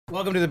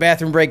Welcome to the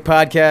Bathroom Break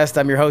Podcast.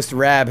 I'm your host,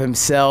 Rab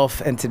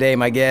himself, and today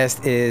my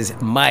guest is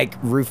Mike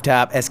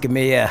Rooftop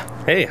Escamilla.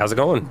 Hey, how's it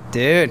going?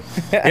 Dude.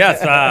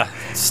 Yeah,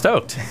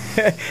 stoked.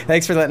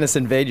 Thanks for letting us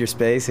invade your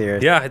space here.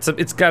 Yeah,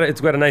 it's got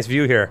a nice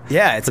view here.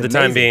 Yeah, it's for the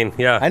amazing. time being.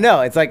 Yeah, I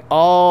know. It's like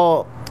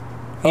all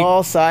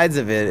sides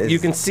of it. You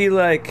can see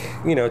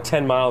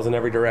 10 miles in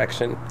every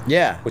direction.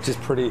 Yeah. Which is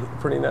pretty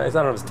nice.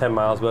 I don't know if it's 10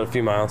 miles, but a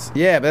few miles.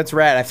 Yeah, but that's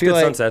rad. I feel Good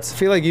like sunsets. I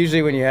feel like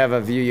usually when you have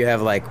a view, you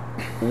have like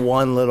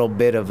one little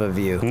bit of a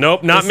view.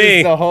 Nope, not This me.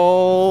 is the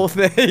whole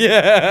thing.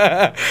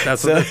 Yeah.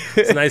 That's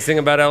the nice thing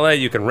about LA.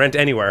 You can rent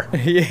anywhere.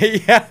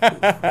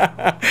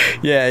 Yeah.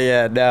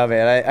 No,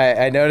 man.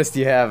 I noticed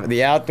you have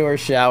the outdoor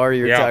shower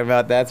you were talking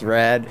about. That's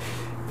rad.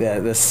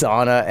 The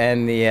sauna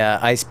and the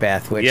ice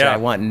bath, which I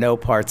want no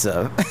parts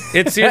of.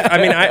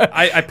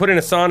 I put in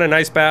a sauna, an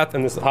ice bath,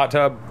 and this hot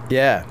tub.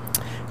 Yeah.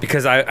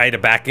 Because I had a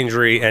back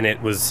injury and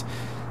it was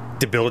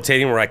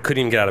debilitating where I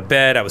couldn't even get out of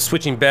bed. I was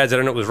switching beds. I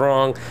don't know what was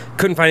wrong.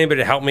 Couldn't find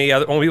anybody to help me.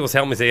 Only people to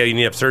help me say, you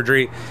need to have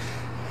surgery.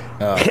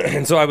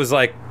 And so I was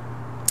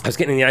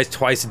getting in the ice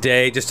twice a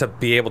day just to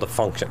be able to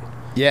function.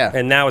 Yeah.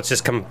 And now it's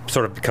just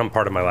become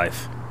part of my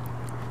life.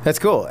 That's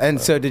cool.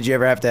 And so did you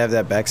ever have to have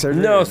that back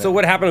surgery? No. So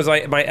what happened was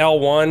my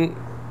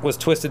L1 was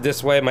twisted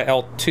this way. My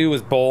L2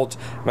 was bulged.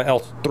 My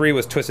L3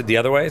 was twisted the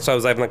other way. So I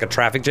was having like a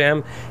traffic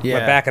jam in my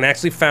back, and I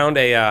actually found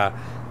an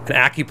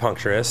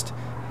acupuncturist.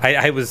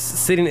 I was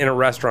sitting in a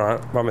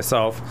restaurant by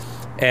myself,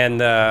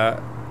 and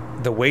the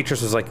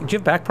waitress was like, "Do you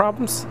have back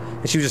problems?"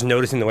 And she was just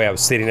noticing the way I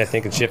was sitting, I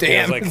think, and shifting.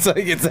 Damn, I was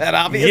it's that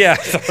obvious? Yeah.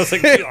 So I was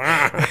like,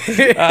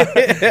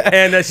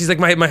 and she's like,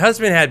 my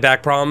husband had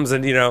back problems,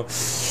 and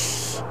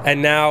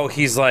and now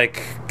he's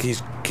like,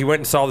 he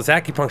went and saw this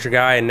acupuncture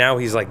guy, and now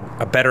he's like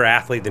a better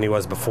athlete than he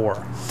was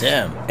before.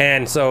 Damn.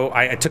 And so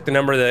I took the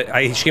number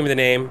she gave me the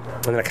name,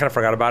 and then I kind of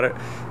forgot about it.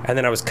 And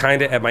then I was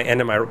kind of at my end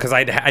of because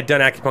I'd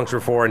done acupuncture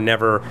before and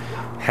never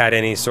had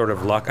any sort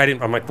of luck.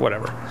 I'm like,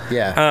 whatever.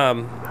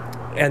 Yeah.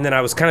 And then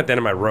I was kind of at the end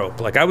of my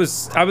rope. Like I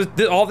was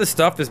all this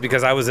stuff is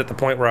because I was at the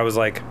point where I was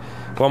like,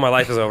 well, my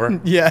life is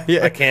over. Yeah.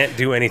 I can't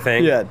do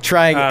anything. Yeah,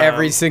 trying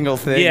every single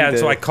thing. Yeah, and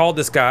so I called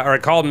this guy, or I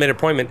called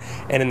mid-appointment,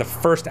 and in the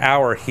first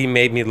hour, he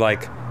made me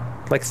like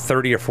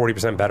 30 or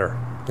 40% better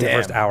in the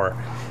first hour.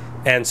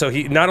 And so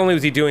he not only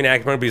was he doing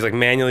acupuncture, but he's like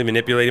manually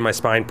manipulating my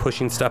spine,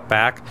 pushing stuff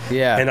back.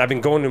 Yeah. And I've been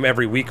going to him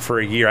every week for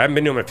a year. I haven't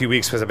been to him in a few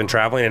weeks because I've been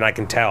traveling, and I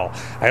can tell.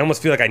 I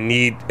almost feel like I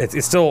need it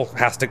still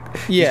has to.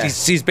 Yeah.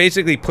 He's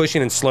basically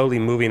pushing and slowly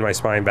moving my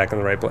spine back in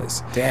the right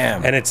place.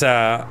 Damn. And it's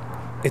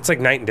like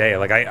night and day.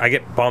 Like I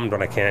get bummed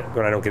when I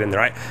don't get in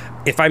there.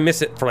 If I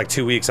miss it for like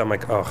 2 weeks, I'm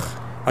like,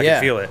 ugh. I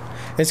can feel it.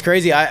 It's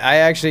crazy. I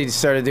actually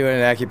started doing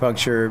an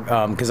acupuncture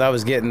because I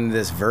was getting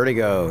this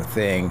vertigo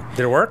thing.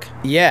 Did it work?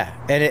 Yeah,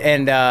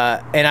 and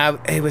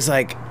it was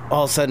like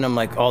all of a sudden I'm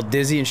like all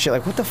dizzy and shit.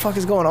 Like, what the fuck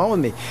is going on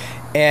with me?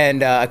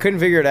 And I couldn't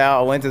figure it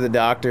out. I went to the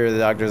doctor. The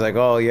doctor's like,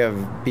 "Oh, you have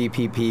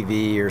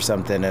BPPV or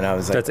something." And I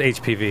was like, "That's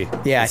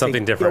HPV." Yeah,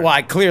 something different. Well,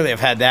 I clearly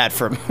have had that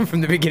from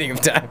the beginning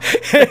of time.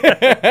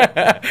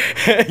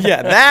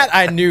 Yeah, that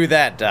I knew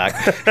that, doc.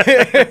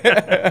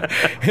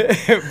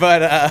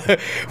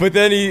 But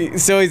then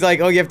he's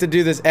like, "Oh, you have to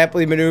do this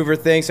Epley maneuver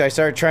thing." So I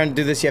started trying to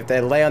do this. You have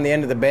to lay on the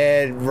end of the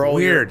bed,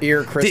 roll your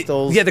ear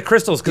crystals. The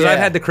crystals, because I've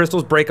had the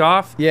crystals break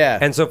off. Yeah.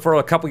 And so for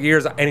a couple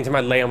years, anytime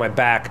I lay on my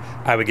back,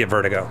 I would get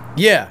vertigo.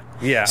 Yeah.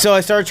 Yeah. So I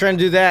started trying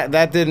to do that.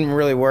 That didn't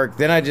really work.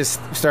 Then I just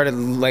started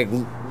like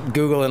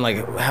Googling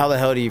like, how the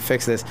hell do you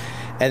fix this?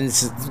 And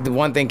the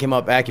one thing came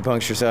up,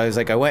 acupuncture. So I was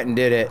like, I went and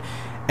did it.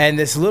 And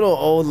this little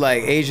old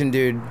like Asian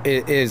dude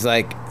is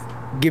like,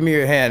 give me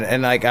your hand.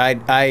 And like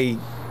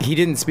he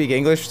didn't speak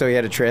English, so he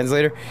had a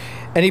translator.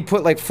 And he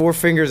put like 4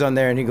 fingers on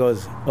there, and he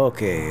goes,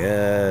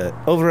 okay,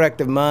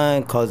 overactive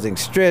mind, causing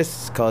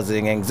stress,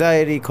 causing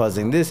anxiety,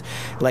 causing this,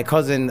 like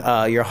causing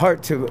your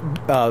heart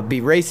to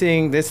be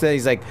racing, this, that.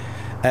 He's like,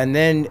 and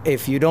then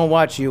if you don't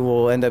watch, you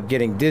will end up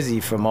getting dizzy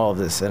from all of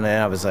this. And then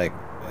I was like,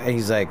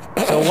 he's like,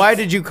 so why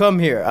did you come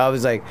here? I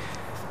was like,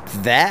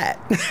 that.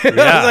 Yeah.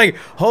 I was like,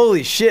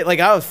 holy shit.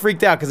 Like, I was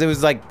freaked out because it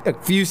was like a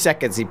few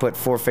seconds he put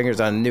 4 fingers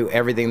on and knew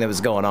everything that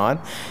was going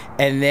on,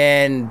 and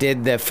then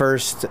did the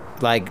first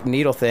like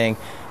needle thing,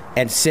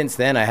 and since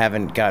then I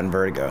haven't gotten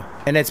vertigo,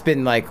 and it's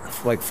been like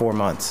 4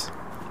 months.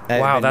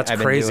 Wow, that's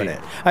crazy.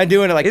 I'm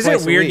doing it like Isn't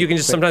twice it weird? a week, You can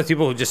just sometimes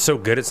people who are just so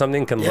good at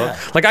something can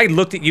look. Like I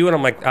looked at you and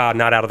I'm like,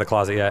 not out of the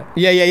closet yet.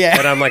 Yeah.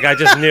 But I'm like, I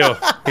just knew.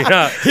 And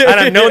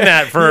I've known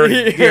that for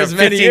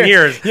 15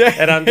 years. Yeah.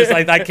 And I'm just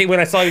like,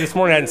 when I saw you this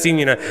morning, I hadn't seen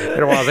you in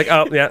a while. I was like,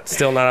 oh yeah,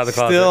 still not out of the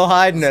closet. Still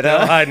hiding it. Still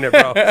hiding it,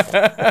 bro.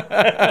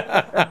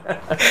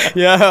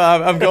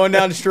 Yeah, I'm going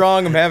down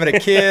strong. I'm having a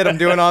kid. I'm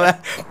doing all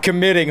that,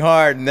 committing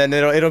hard, and then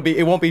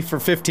it won't be for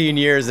 15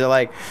 years. They're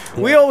like,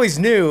 we always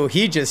knew.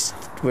 He just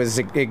was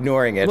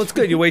ignoring it. Well, it's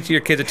good. You wait till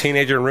your kid's a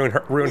teenager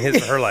and ruin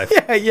his or her life.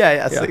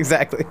 Yeah,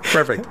 exactly.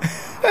 Perfect.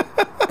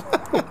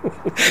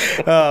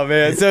 Oh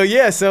man. So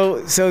yeah.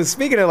 So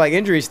speaking of like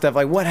injury stuff,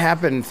 like what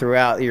happened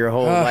throughout your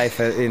whole life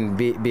in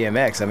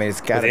BMX? I mean,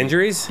 it's got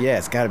injuries. Yeah,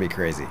 it's got to be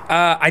crazy.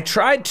 I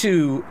tried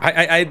to.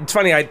 It's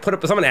funny. I put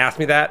up. Someone asked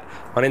me that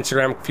on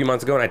Instagram a few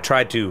months ago, and I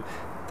tried to.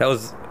 That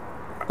was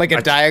like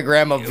a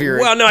diagram of your.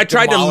 Well, no, I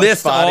tried to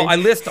list body. all.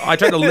 I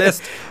tried to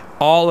list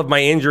all of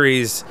my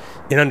injuries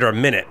in under a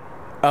minute.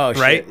 Oh,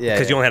 right? Shit. Yeah.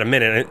 Because you only had a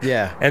minute.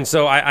 Yeah. And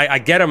so I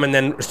get them, and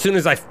then as soon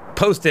as I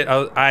post it,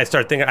 I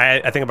start thinking.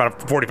 I think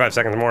about 45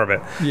 seconds more of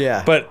it.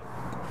 Yeah. But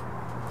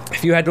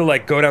if you had to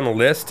like go down the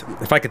list,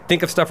 if I could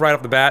think of stuff right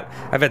off the bat,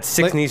 I've had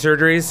 6 knee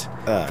surgeries.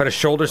 I've had a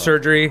shoulder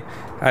surgery.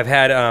 I've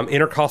had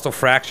intercostal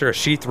fracture, a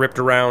sheath ripped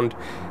around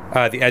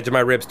the edge of my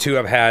ribs too.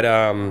 I've had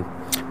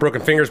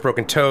broken fingers,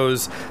 broken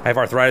toes. I have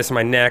arthritis in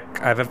my neck.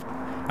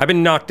 I've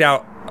been knocked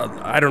out.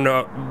 I don't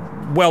know,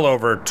 well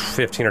over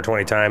 15 or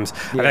 20 times.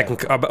 Yeah. I've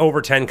had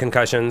over 10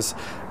 concussions,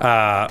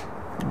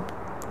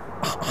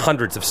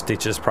 hundreds of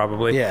stitches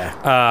probably.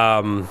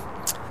 Yeah.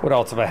 What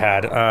else have I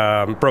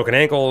had? Broken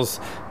ankles,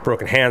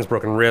 broken hands,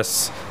 broken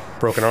wrists,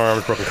 broken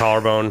arms, broken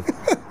collarbone.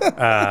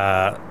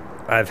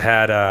 I've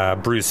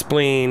had bruised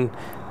spleen,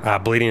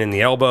 bleeding in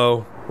the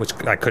elbow, which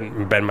I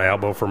couldn't bend my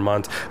elbow for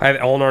months. I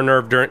have ulnar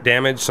nerve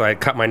damage, so I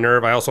cut my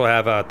nerve. I also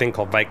have a thing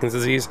called Viking's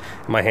disease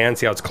in my hand.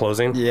 See how it's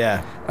closing?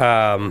 Yeah.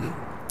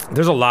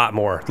 There's a lot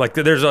more. Like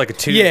there's like a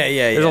 2.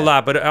 Yeah. There's a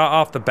lot, but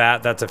off the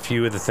bat, that's a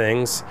few of the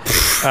things.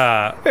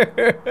 But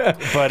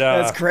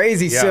that's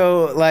crazy. Yeah.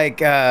 So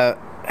like, I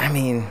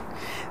mean,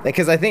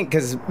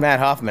 because Matt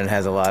Hoffman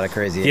has a lot of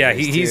crazy. Yeah,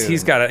 injuries,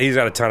 he's got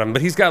a ton of them,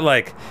 but he's got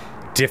like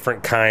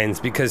different kinds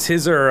because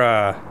his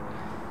are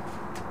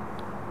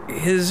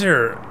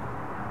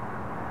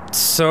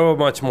so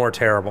much more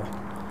terrible.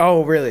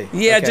 Oh, really?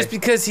 Yeah, Okay. just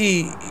because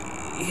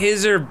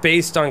his are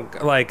based on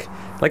like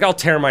I'll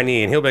tear my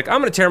knee and he'll be like, I'm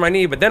gonna tear my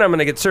knee, but then I'm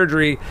gonna get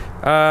surgery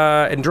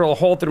and drill a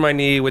hole through my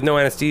knee with no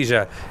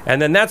anesthesia, and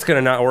then that's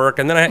gonna not work,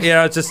 and then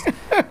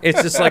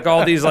it's just like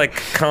all these like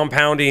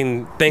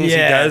compounding things he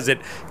does that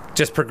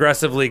just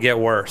progressively get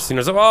worse.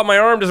 So my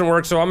arm doesn't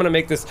work, so I'm gonna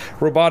make this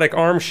robotic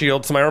arm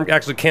shield so my arm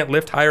actually can't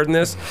lift higher than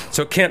this,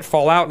 so it can't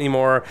fall out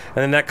anymore, and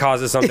then that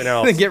causes something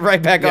else. Get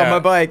right back on my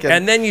bike.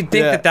 And then you'd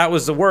think that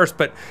was the worst,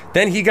 but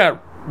then he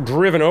got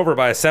driven over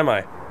by a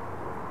semi.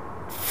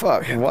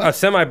 Fuck. What? A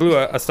semi blew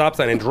a stop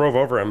sign and drove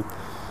over him.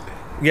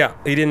 Yeah,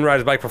 he didn't ride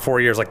his bike for 4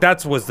 years. Like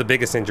that was the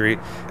biggest injury.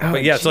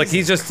 But yeah, so like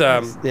he's just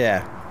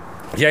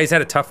he's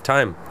had a tough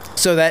time.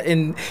 So that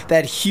in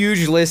that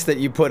huge list that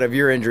you put of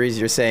your injuries,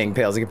 you're saying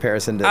pales in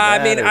comparison to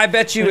that? I mean, I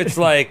bet you it's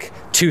like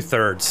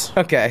 2/3.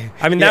 Okay.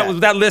 I mean,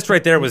 that list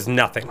right there was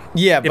nothing.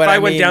 Yeah, if but I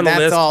went down the that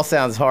list, all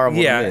sounds horrible.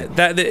 Yeah,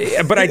 to me.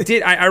 but I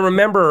did. I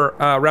remember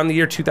around the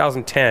year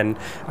 2010,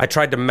 I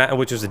tried to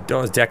which was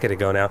a decade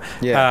ago now.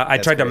 Yeah, I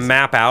tried crazy. to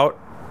map out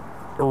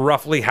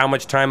roughly how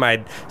much time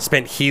I'd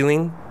spent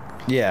healing.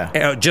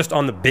 Yeah. Just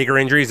on the bigger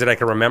injuries that I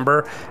can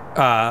remember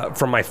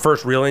from my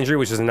first real injury,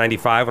 which was in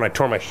 '95 when I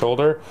tore my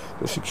shoulder.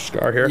 This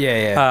scar here.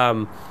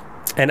 Yeah.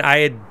 And I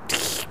had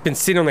been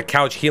sitting on the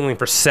couch healing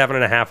for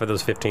 7.5 of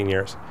those 15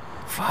 years.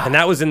 Fuck. And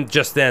that was in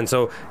just then.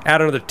 So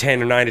add another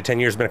 10 or 9 to 10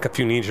 years, been a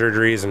few knee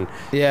surgeries, and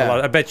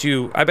I bet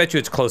you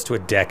it's close to a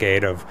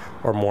decade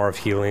or more of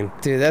healing.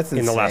 Dude, that's insane.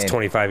 In the last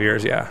 25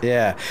 years. Yeah.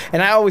 Yeah,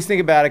 and I always think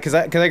about it because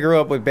I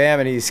grew up with Bam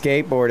and he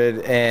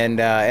skateboarded and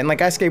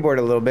like I skateboarded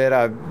a little bit.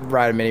 I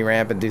ride a mini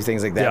ramp and do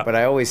things like that. Yeah. But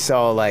I always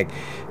saw like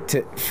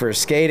for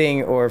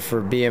skating or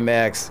for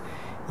BMX,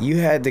 you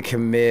had to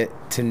commit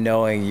to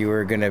knowing you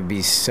were gonna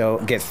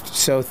get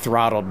so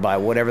throttled by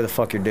whatever the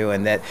fuck you're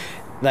doing that.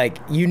 Like,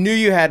 you knew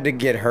you had to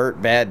get hurt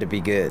bad to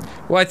be good.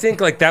 Well, I think,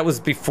 like, that was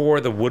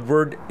before the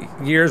Woodward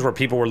years where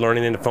people were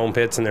learning into foam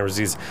pits and there was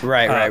these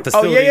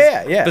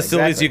facilities,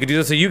 facilities you could do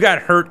this. So you got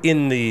hurt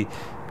in the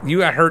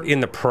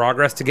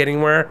progress to getting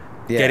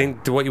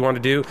to what you want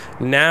to do.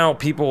 Now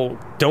people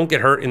don't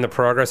get hurt in the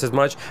progress as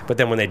much, but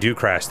then when they do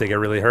crash, they get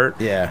really hurt.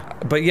 Yeah.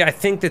 But, yeah, I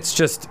think that's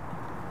just...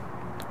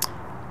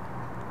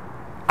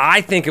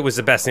 I think it was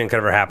the best thing that could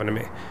ever happen to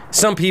me.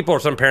 Some people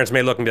or some parents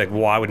may look and be like,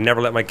 well, I would never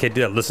let my kid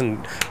do that. Listen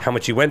how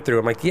much you went through.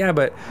 I'm like, yeah,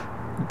 but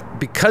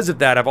because of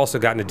that, I've also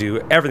gotten to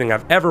do everything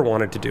I've ever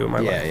wanted to do in my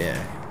life.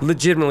 Yeah.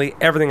 Legitimately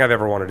everything I've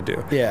ever wanted to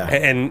do. Yeah.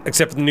 And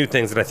except for the new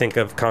things that I think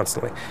of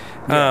constantly.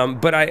 Yeah.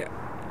 But I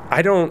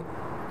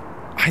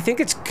think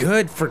it's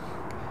good for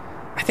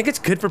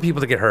people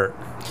to get hurt.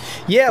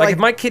 Yeah, like if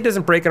my kid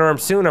doesn't break an arm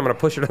soon, I'm going to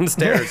push it on the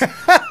stairs.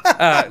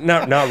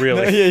 Not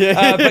really. But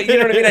you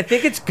know what I mean? I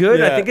think it's good.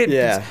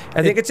 Yeah,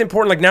 I think it's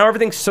important. Like now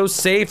everything's so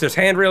safe. There's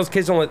handrails.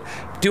 Kids don't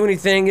do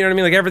anything. You know what I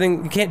mean? Like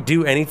everything, you can't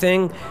do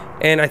anything.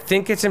 And I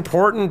think it's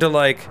important to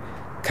like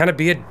kind of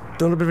be a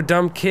little bit of a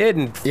dumb kid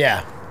and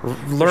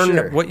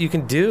learn what you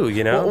can do,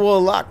 you know? Well, a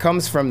lot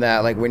comes from that,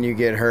 like when you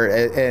get hurt,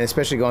 and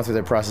especially going through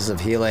the process of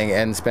healing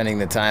and spending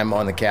the time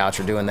on the couch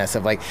or doing that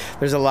stuff. Like,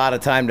 there's a lot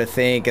of time to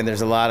think, and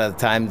there's a lot of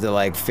time to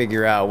like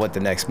figure out what the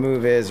next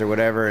move is or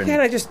whatever. And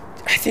yeah, and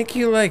I think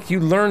you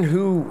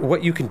learn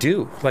what you can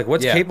do, like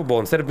what's capable,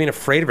 instead of being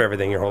afraid of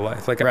everything your whole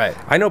life. Like,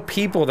 I know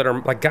people that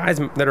are like guys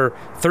that are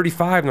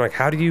 35 and they're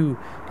like,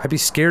 I'd be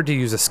scared to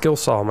use a skill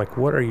saw. I'm like,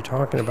 what are you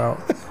talking about?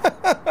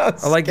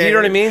 Like, you know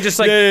what I mean? Just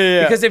like,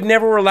 because they've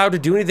never were allowed to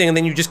do anything, and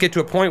then you just get to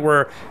a point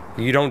where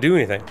you don't do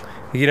anything,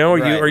 you know,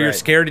 or you're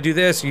scared to do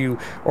this.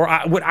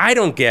 What I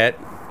don't get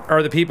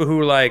are the people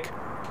who like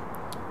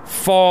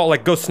fall,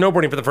 like go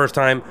snowboarding for the first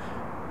time.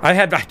 I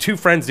had 2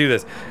 friends do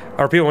this,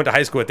 or people went to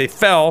high school with. They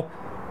fell,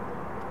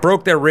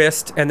 broke their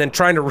wrist, and then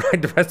trying to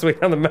ride the rest of the way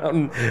down the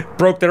mountain,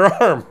 broke their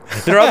arm,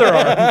 their other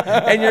arm.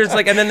 And you're just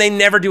like, and then they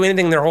never do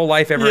anything their whole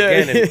life ever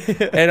again.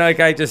 And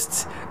like,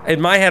 in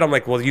my head, I'm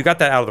like, well, you got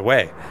that out of the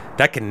way.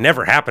 That can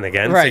never happen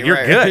again. So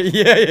you're good.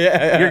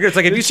 Yeah. You're good. It's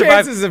like if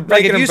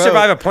you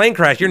survive a plane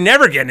crash, you're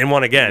never getting in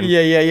one again.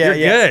 Yeah. You're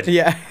good.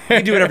 Yeah. You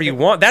can do whatever you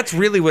want. That's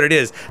really what it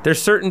is.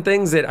 There's certain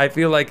things that I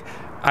feel like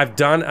I've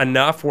done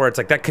enough where it's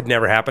like that could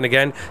never happen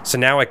again. So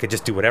now I could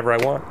just do whatever I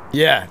want.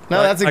 Yeah,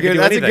 no, that's a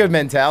good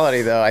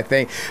mentality though. I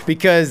think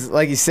because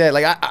like you said,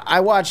 like I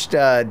watched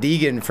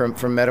Deegan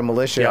from Meta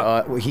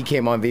Militia. He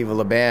came on Viva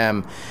La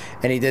Bam,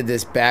 and he did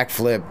this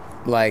backflip.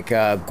 Like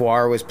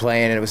Guar was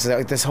playing, and it was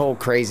like this whole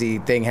crazy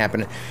thing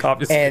happening.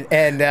 Obviously.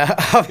 And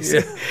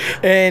obviously,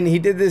 and he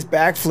did this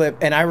backflip,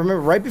 and I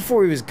remember right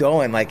before he was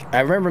going, like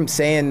I remember him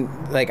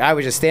saying, like I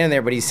was just standing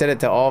there, but he said it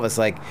to all of us,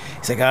 like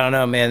he's like, I don't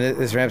know, man,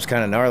 this ramp's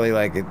kind of gnarly,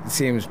 like it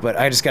seems, but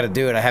I just got to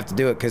do it. I have to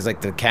do it because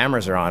like the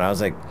cameras are on. I was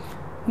like,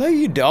 no,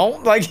 you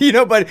don't, like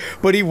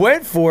but he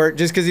went for it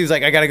just because he was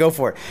like, I got to go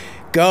for it.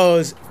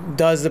 Goes,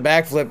 does the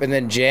backflip, and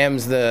then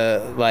jams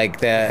the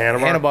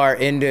handlebar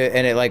into,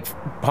 and it like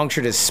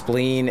punctured his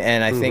spleen,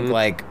 and I think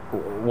like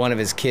one of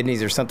his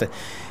kidneys or something.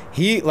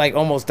 He like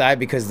almost died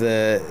because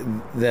the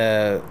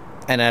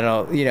and I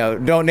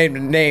don't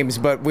name names,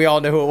 but we all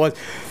know who it was.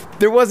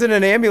 There wasn't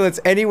an ambulance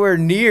anywhere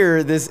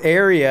near this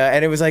area,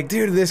 and it was like,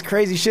 dude, this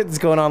crazy shit that's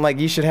going on. Like,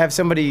 you should have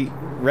somebody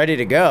ready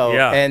to go.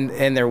 Yeah.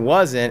 And there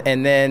wasn't.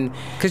 And then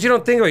because you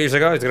don't think about it, you're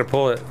like, oh, he's gonna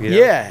pull it. You know?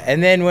 Yeah.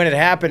 And then when it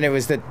happened, it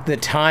was the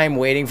time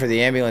waiting for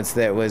the ambulance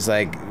that was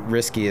like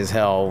risky as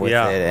hell with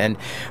it.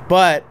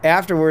 But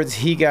afterwards,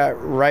 he got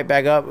right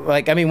back up.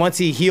 Like, I mean, once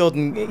he healed,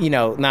 and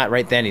not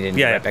right then he didn't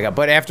get right back up.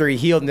 But after he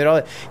healed and did all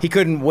that, he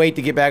couldn't wait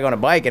to get back on a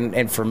bike.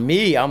 And for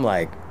me, I'm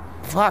like,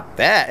 fuck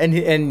that,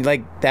 and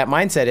like that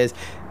mindset is,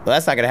 well,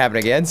 that's not gonna happen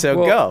again, so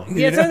go.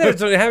 Yeah, it's not that it's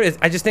not gonna happen.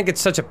 I just think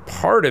it's such a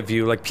part of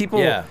you. Like people,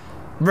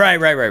 right.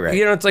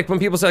 You know, it's like when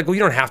people say, like, "Well,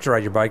 you don't have to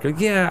ride your bike." Like,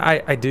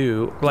 yeah, I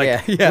do.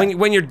 Like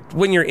when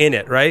you're in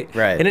it, right?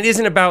 Right. And it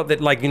isn't about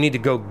that. Like you need to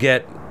go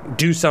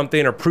do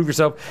something or prove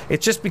yourself. It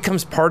just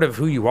becomes part of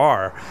who you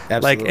are. Absolutely.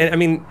 Like, and I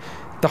mean,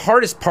 the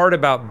hardest part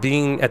about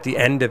being at the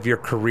end of your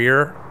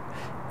career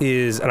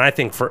is, and I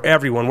think for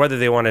everyone, whether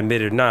they want to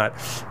admit it or not,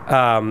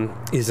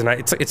 it's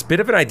a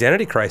bit of an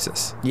identity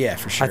crisis. Yeah,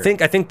 for sure.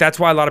 I think that's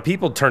why a lot of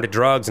people turn to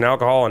drugs and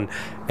alcohol,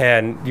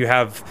 and you've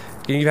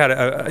had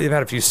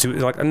a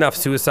few enough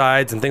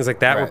suicides and things like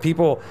that, where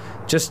people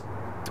just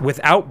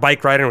without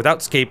bike riding, without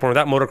skateboarding,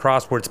 without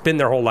motocross, where it's been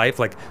their whole life,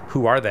 like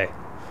who are they?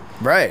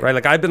 Right.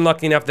 Like I've been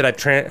lucky enough that I've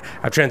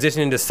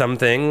transitioned into some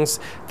things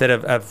that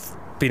have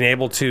been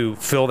able to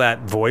fill that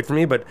void for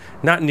me, but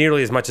not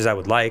nearly as much as I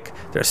would like.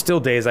 There's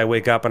still days I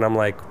wake up and I'm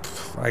like,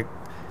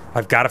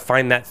 I've got to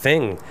find that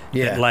thing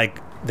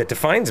that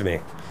defines me.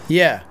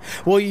 Yeah.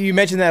 Well, you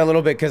mentioned that a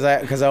little bit because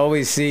I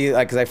always see,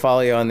 like, because I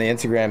follow you on the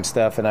Instagram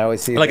stuff, and I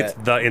always see it's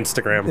the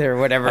Instagram or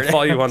whatever. I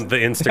follow you on the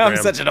Instagram. I'm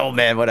such an old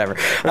man. Whatever.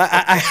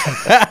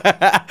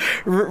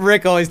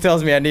 Rick always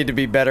tells me I need to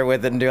be better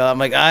with it and do it. I'm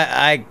like,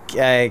 I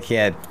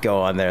can't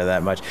go on there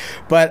that much,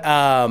 but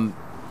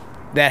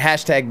that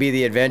hashtag be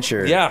the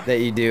adventure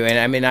that you do. And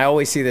I mean, I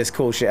always see this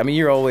cool shit. I mean,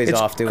 you're always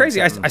off doing crazy.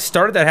 something. I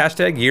started that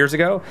hashtag years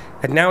ago,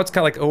 and now it's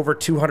got like over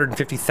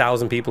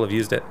 250,000 people have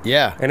used it.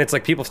 Yeah. And it's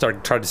like people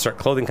tried to start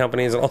clothing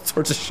companies and all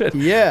sorts of shit.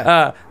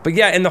 Yeah. But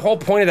yeah, and the whole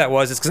point of that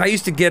was because I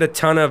used to get a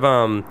ton of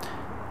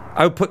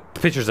I would put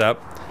pictures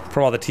up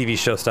from all the TV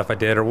show stuff I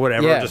did or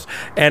whatever. Yeah.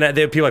 And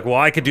they'd be like, well,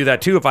 I could do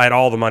that too if I had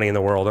all the money in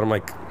the world. And I'm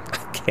like, I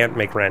can't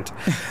make rent.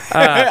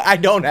 I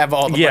don't have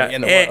all the money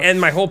in the world.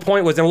 And my whole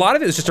point was, and a lot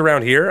of it is just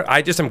around here,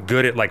 I just am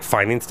good at like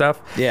finding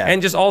stuff. Yeah.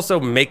 And just also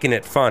making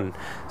it fun.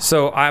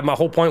 So my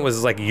whole point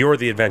was like, you're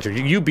the adventure.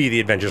 You be the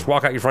adventure. Just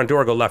walk out your front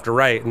door, go left or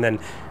right, and then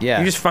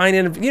you just find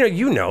it.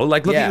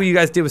 Like look at what you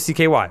guys did with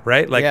CKY,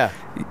 right? Like,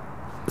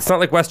 it's not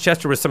like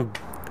Westchester was some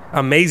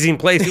amazing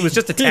place. It was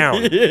just a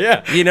town.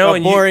 A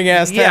boring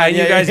ass town. Yeah, and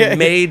you guys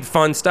made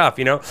fun stuff,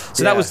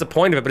 So that was the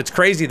point of it. But it's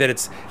crazy that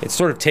it's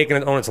sort of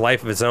taken on its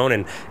life of its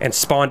own and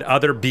spawned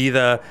other be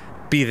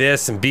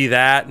this and be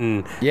that,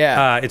 and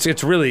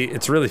it's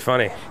really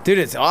funny, dude.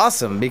 It's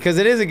awesome because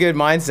it is a good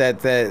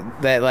mindset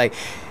that like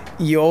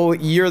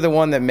you're the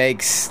one that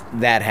makes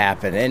that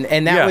happen.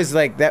 And that was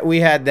like that. We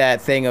had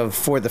that thing of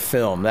for the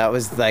film. That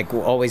was like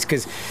always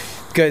because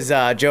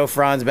Joe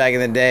Franz back in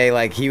the day,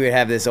 like he would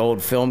have this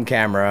old film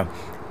camera.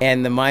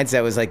 And the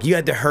mindset was like, you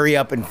had to hurry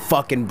up and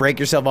fucking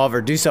break yourself off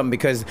or do something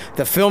because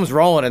the film's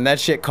rolling and that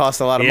shit cost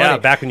a lot of money. Yeah,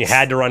 back when you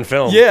had to run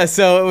film. Yeah,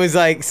 so it was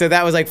like, so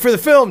that was like, for the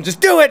film, just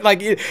do it.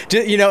 Like,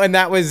 you know, and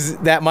that was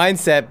that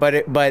mindset.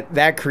 But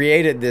that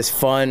created this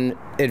fun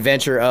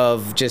adventure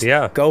of just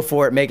go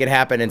for it, make it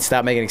happen, and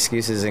stop making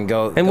excuses and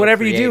go. And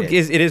whatever you do, it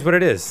is what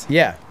it is.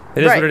 Yeah.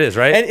 It is what it is,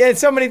 right? And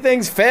so many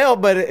things fail,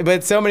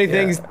 but so many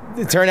things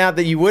turn out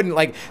that you wouldn't.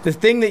 Like, the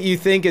thing that you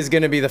think is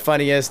going to be the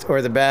funniest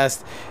or the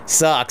best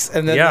sucks.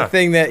 And then the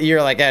thing that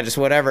you're like, just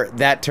whatever,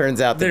 that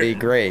turns out to be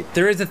great.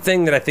 There is a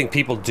thing that I think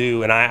people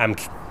do, and I'm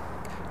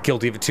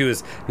guilty of it too,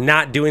 is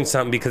not doing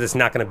something because it's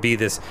not going to be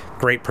this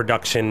great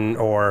production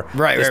or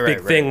this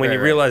big thing when you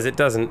realize it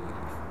doesn't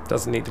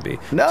need to be.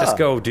 No. Just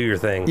go do your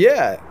thing.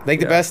 Yeah. Like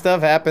the best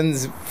stuff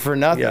happens for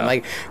nothing. Yeah.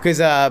 Like, because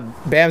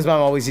Bam's mom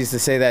always used to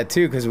say that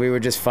too, because we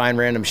would just find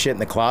random shit in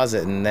the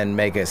closet and then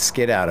make a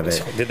skit out of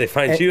it. Did they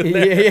find you in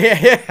there?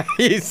 Yeah.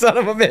 You son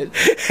of a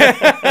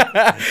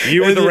bitch.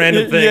 You were the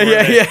random thing.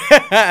 Yeah.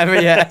 I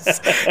mean, yes.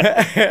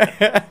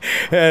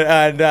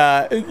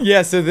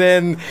 and so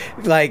then,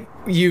 like,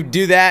 you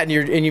do that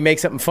and you make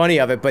something funny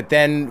of it, but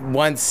then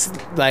once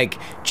like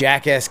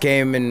Jackass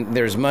came and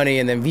there's money,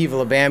 and then Viva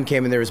La Bam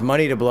came and there was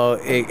money to blow,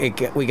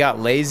 we got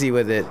lazy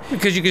with it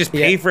because you could just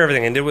pay for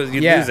everything and you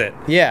lose it.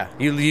 Yeah,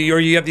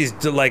 you have these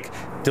like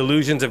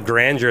delusions of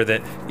grandeur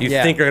that you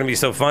think are going to be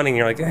so funny, and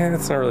you're like,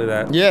 it's not really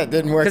that. Yeah, it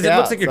didn't work out. Because it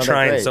looks like you're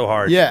trying so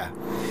hard. Yeah.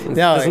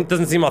 No, it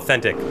doesn't seem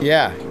authentic.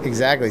 Yeah,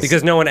 exactly.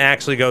 Because no one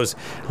actually goes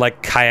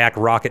like kayak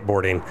rocket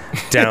boarding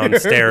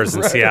downstairs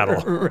in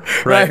Seattle,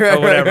 right? Or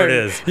whatever it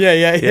is.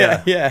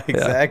 Yeah,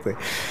 exactly.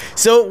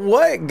 So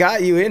what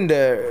got you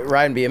into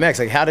riding BMX?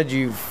 Like, how did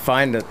you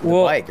find the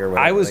bike or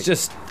whatever?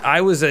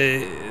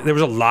 There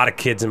was a lot of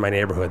kids in my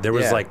neighborhood. There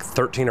was like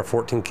 13 or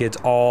 14 kids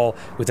all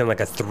within like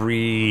a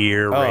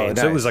 3-year range.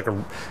 Nice. So it was like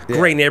a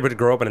great neighborhood to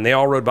grow up in, and they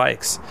all rode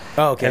bikes.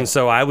 Oh, okay. And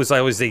so I was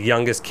the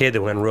youngest kid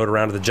that went and rode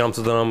around to the jumps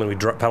with them, and we'd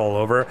pedal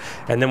over.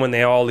 And then when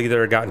they all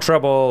either got in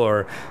trouble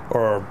or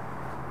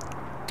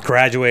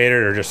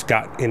graduated or just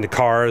got into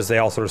cars, they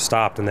all sort of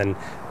stopped, and then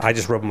I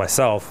just rode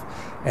myself.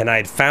 And I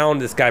had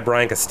found this guy,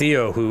 Brian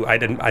Castillo, who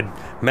I'd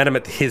met him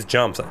at his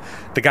jumps.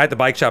 The guy at the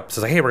bike shop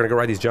says, hey, we're going to go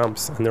ride these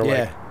jumps. And they're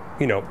like,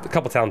 a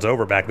couple towns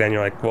over back then.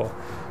 You're like, well,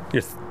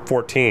 you're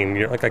 14.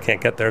 You're like, I can't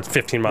get there. It's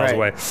 15 miles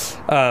away.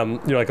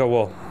 You're like, oh,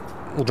 well,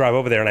 we'll drive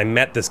over there. And I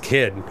met this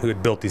kid who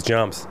had built these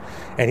jumps.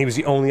 And he was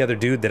the only other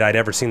dude that I'd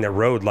ever seen that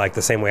rode like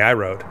the same way I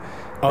rode.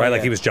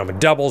 Like he was jumping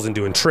doubles and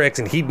doing tricks.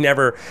 And he'd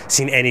never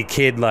seen any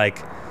kid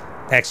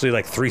actually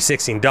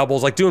 316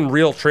 doubles, like doing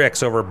real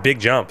tricks over big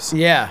jumps.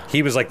 Yeah.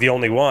 He was like the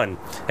only one,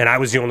 and I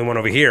was the only one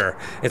over here.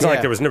 It's not like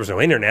there was no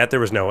internet,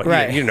 there was no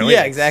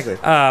exactly.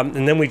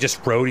 And then we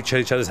just rode each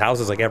other's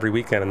houses like every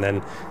weekend, and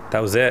then that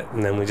was it.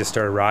 And then we just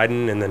started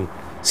riding, and then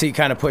so you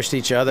kind of pushed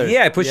each other.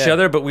 Yeah, I pushed each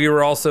other, but we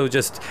were also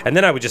and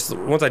then I would just,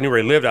 once I knew where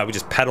he lived, I would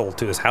just pedal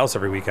to his house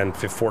every weekend,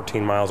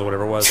 14 miles or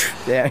whatever it was.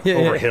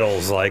 Over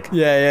hills, But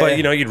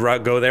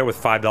you'd go there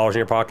with $5 in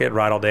your pocket,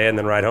 ride all day, and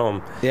then ride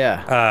home.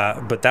 Yeah.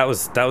 But that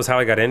was how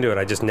I got into it.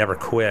 I just never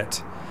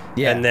quit.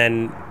 Yeah. And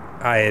then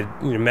I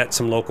had met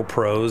some local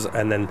pros,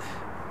 and then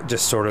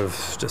just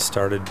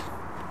started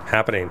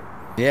happening.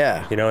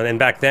 Yeah. And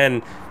back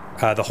then,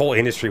 the whole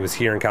industry was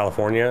here in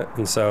California,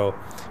 and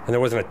there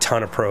wasn't a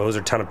ton of pros or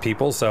a ton of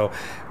people. So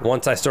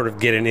once I started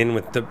getting in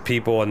with the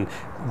people, and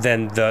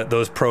then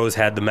those pros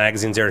had the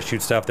magazines there to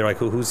shoot stuff, they're like,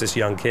 who's this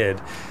young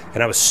kid?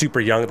 And I was super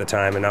young at the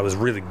time, and I was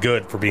really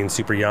good for being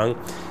super young.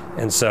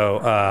 And so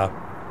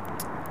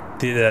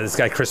this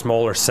guy Chris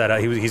Moeller set up.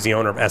 He's the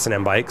owner of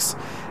S&M Bikes,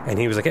 and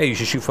he was like, hey, you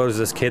should shoot photos of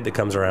this kid that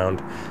comes around.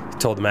 He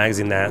told the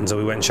magazine that, and so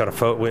we went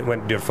and went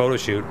and did a photo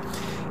shoot,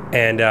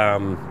 and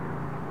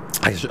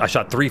I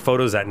shot 3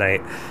 photos that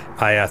night.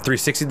 I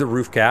 360'd the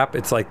roof cap.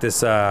 It's like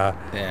this.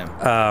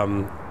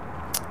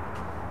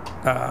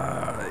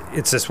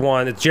 It's this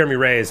one. It's Jeremy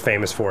Ray is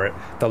famous for it.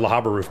 The La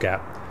Habra roof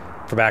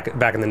cap, for back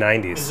in the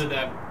 90s. Is it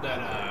that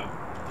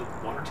the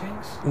water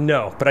tanks?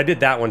 No, but I did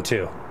that one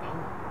too.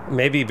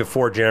 Maybe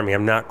before Jeremy,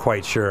 I'm not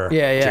quite sure.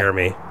 Yeah.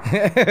 Jeremy.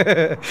 But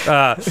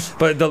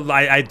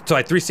I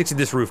 360'd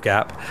this roof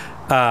cap,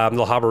 the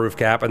La Habra roof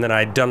cap, and then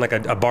I'd done like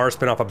a bar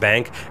spin off a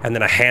bank, and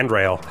then a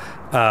handrail,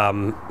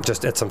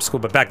 just at some school.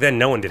 But back then,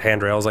 no one did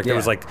handrails. There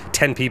was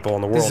 10 people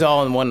in the world. This is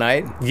all in one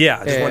night?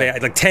 Yeah, just one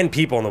night. 10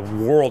 people in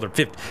the world or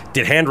 50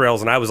 did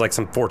handrails, and I was like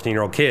some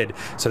 14-year-old kid.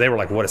 So they were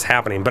like, "What is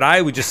happening?" But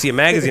I would just see a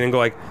magazine and go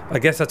like, "I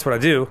guess that's what I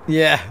do."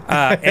 Yeah.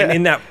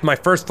 And in my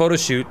first photo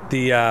shoot,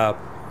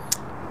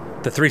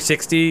 the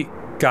 360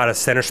 got a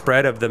center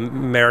spread of the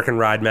American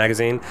Ride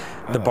magazine.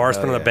 the bar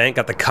spin on the bank,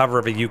 got the cover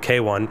of a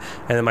UK one,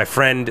 and then my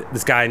friend,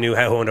 this guy I knew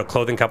who owned a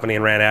clothing company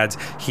and ran ads,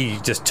 he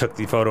just took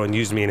the photo and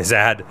used me in his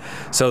ad.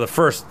 So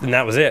and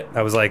that was it.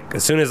 I was like,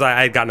 as soon as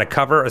I had gotten a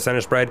cover, a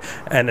center spread,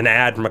 and an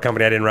ad from a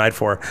company I didn't ride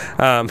for,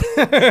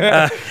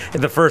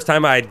 the first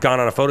time I had gone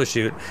on a photo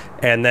shoot,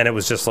 and then it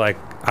was just like,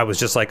 I was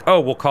just like, oh,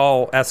 we'll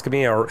call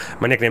Eskimi, or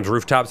my nickname's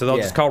Rooftop, so they'll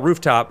just call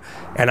Rooftop.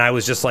 And I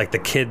was just like the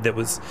kid that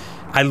was,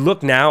 I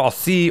look now, I'll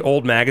see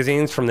old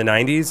magazines from the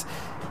 90s,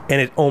 and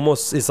it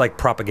almost is like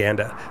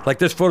propaganda. Like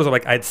there's photos of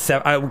like, I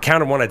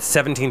counted one, I had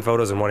 17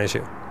 photos in one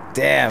issue.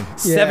 Damn.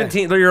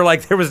 17. You're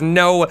like,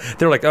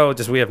 they're like, oh,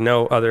 we have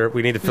no other,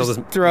 we need to fill just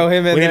this. Throw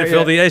him in We there, need to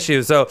fill the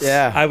issue. So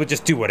Yeah. I would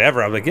just do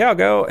whatever. I was like, yeah, I'll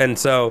go. And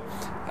so,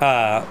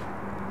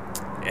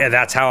 and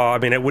that's how, I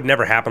mean, it would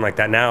never happen like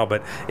that now,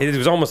 but it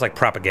was almost like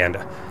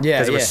propaganda. Yeah,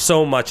 because there was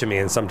so much of me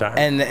in some time.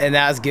 And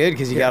that was good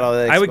because you got all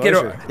that exposure. I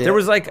would get, there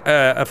was like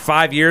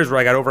 5 years where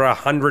I got over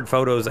 100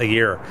 photos a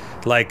year,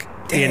 like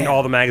in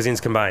all the magazines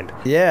combined.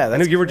 Yeah, I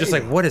know you were just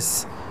like, what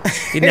is...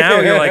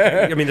 Now you're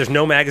like, I mean, there's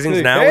no magazines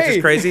now, which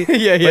is crazy. But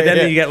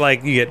then you get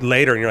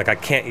later, and you're like, I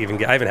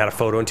haven't had a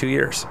photo in 2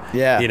 years.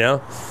 Yeah, you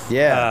know.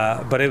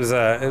 Yeah, but it was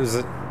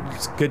a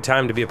good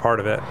time to be a part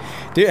of it,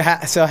 dude.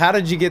 So how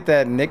did you get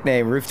that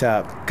nickname,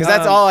 Rooftop? Because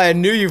that's all I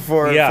knew you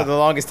for the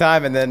longest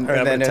time, and then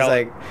it's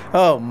like,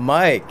 oh,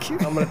 Mike.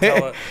 I'm gonna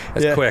tell it.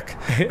 It's quick.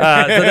 So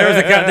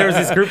there was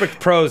this group of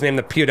pros named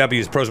the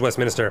POWs, Pros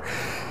Westminster.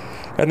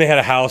 And they had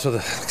a house with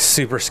a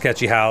super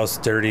sketchy house,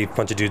 dirty,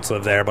 bunch of dudes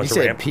lived there, a bunch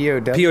of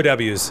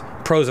POWs,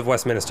 Pros of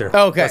Westminster.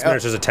 Oh, okay.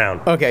 Westminster's a town.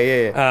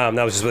 Okay, yeah.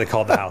 That was just what they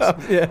called the house.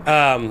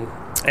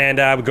 And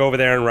I would go over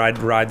there and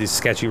ride these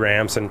sketchy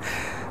ramps, and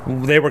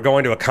they were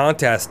going to a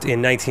contest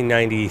in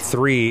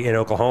 1993 in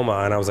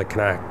Oklahoma, and I was like,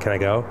 can I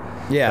go?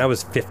 Yeah. And I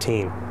was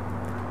 15,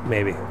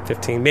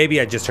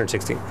 maybe I just turned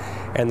 16,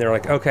 and they're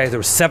like, okay. There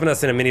was 7 of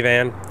us in a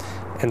minivan,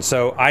 and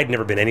so I'd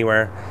never been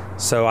anywhere.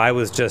 So I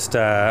was just,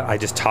 I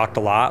just talked a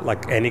lot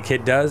like any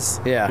kid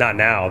does. Yeah. Not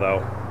now, though.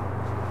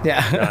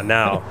 Yeah. Not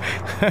now.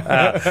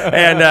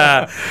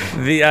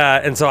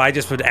 And so I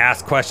just would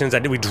ask questions.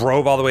 We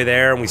drove all the way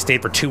there, and we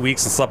stayed for 2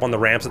 weeks and slept on the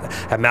ramps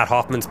at Matt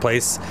Hoffman's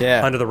place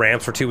under the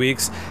ramps for 2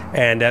 weeks.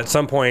 And at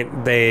some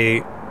point,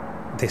 they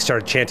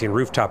started chanting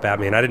Rooftop at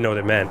me, and I didn't know what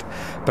it meant.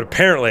 But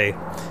apparently,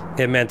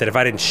 it meant that if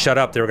I didn't shut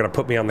up, they were going to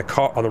put me on the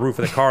roof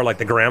of the car like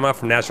the grandma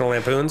from National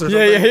Lampoons or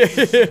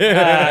something.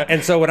 Yeah.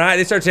 And so when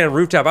they started saying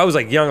Rooftop, I was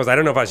like young. I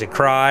don't know if I should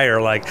cry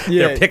or like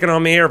they're picking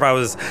on me, or if I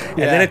was. And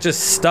then it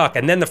just stuck.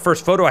 And then the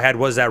first photo I had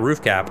was that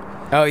roof cap.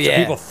 Oh yeah. So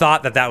people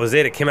thought that was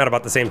it. It came out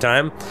about the same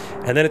time,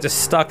 and then it just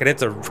stuck. And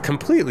it's a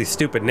completely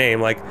stupid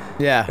name. Like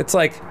it's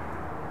like,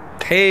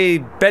 hey,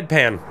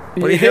 bedpan.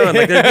 What are you doing?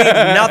 Like, there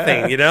means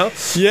nothing, you know?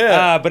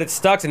 Yeah. But it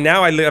stuck, and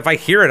now if I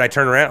hear it, I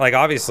turn around. Like,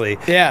 obviously,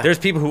 there's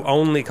people who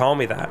only call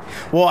me that.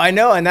 Well, I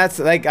know, and that's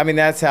like, I mean,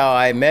 that's how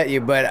I met you.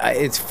 But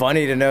it's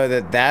funny to know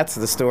that that's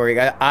the story.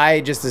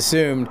 I just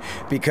assumed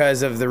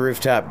because of the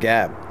Rooftop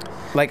Gap.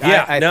 Like,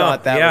 I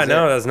thought that. Yeah, was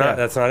no, it. That's not.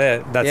 That's not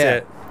it. That's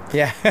it.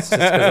 Yeah. It's just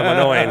because I'm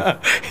annoying.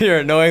 You're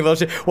an annoying little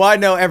shit. Well, I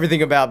know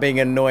everything about being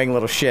an annoying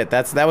little shit.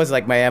 That was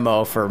like my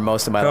MO for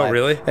most of my life. Oh,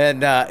 really?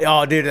 And,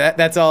 dude,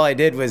 that's all I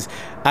did was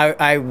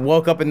I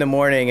woke up in the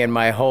morning and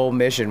my whole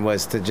mission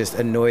was to just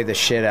annoy the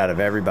shit out of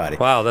everybody.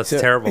 Wow, that's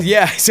terrible.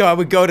 Yeah, so I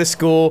would go to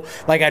school,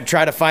 like I'd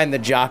try to find the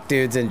jock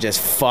dudes and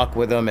just fuck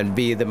with them and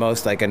be the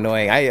most like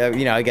annoying.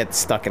 I get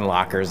stuck in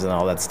lockers and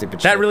all that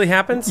stupid shit. That really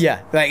happens?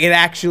 Yeah, like it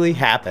actually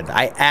happened.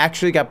 I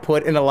actually got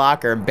put in a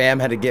locker and Bam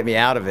had to get me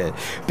out of it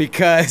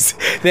because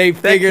they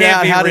figured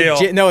out how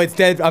to. No, it's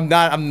dead.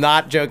 I'm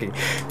not joking.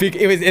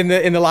 It was in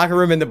the locker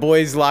room, in the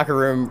boys' locker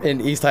room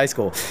in East High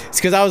School. It's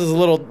because I was a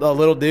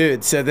little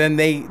dude. So then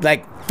they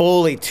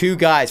two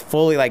guys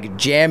fully like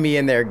jammed me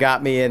in there,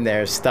 got me in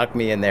there, stuck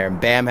me in there, and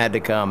Bam had to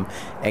come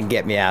and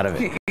get me out of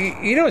it.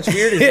 You know what's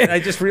weird is I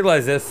just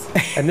realized this,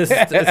 and this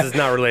is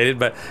not related,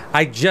 but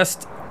I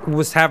just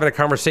was having a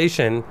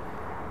conversation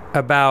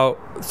about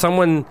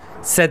someone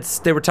said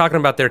they were talking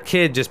about their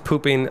kid just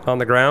pooping on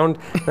the ground,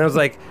 and I was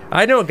like,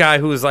 I know a guy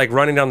who was like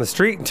running down the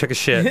street and took a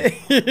shit.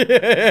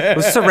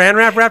 Was Saran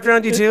wrap wrapped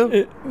around you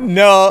too?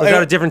 No, or was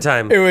that a different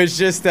time? It was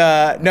just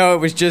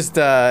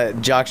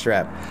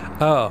jockstrap.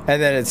 Oh,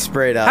 and then it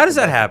sprayed out. How does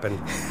that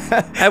happen?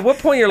 At what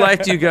point in your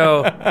life do you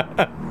go,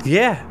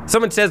 yeah?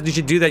 Someone says you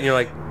should do that, and you're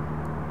like,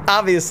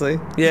 obviously,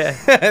 yeah.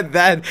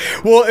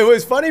 Well, it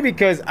was funny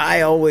because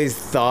I always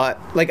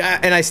thought,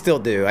 and I still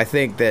do. I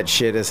think that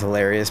shit is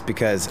hilarious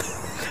because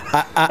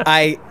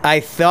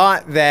I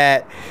thought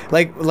that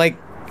like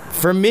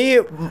for me,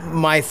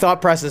 my thought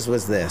process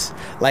was this: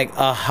 like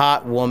a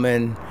hot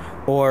woman,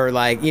 or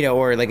like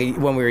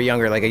when we were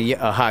younger, like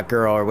a hot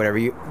girl or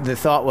whatever. The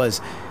thought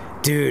was,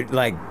 dude,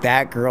 like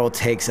that girl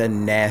takes a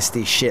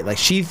nasty shit. Like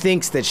she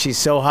thinks that she's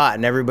so hot,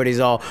 and everybody's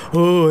all,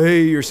 oh,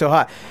 hey, you're so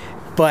hot.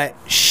 But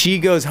she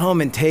goes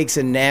home and takes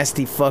a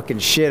nasty fucking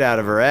shit out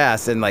of her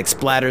ass and like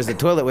splatters the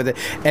toilet with it.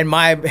 And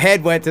my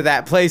head went to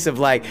that place of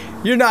like,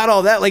 you're not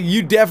all that. Like,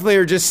 you definitely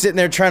are just sitting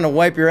there trying to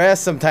wipe your ass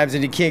sometimes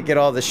and you can't get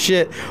all the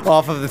shit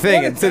off of the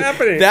thing. What is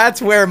happening?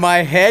 That's where my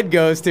head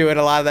goes to and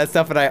a lot of that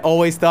stuff. And I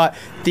always thought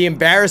the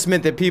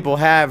embarrassment that people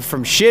have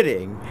from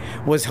shitting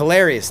was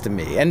hilarious to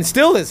me, and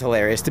still is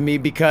hilarious to me,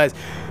 because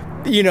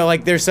you know,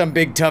 like there's some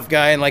big tough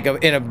guy in like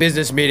in a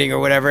business meeting or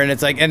whatever, and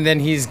it's like, and then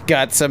he's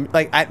got some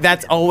like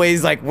that's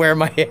always like where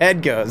my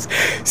head goes.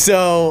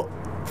 So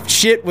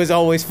shit was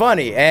always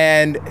funny,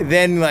 and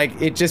then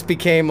like it just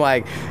became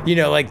like, you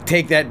know, like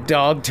take that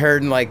dog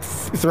turd and like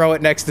throw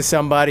it next to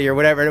somebody or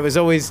whatever, and it was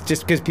always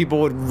just because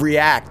people would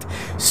react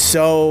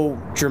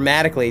so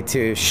dramatically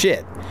to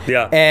shit.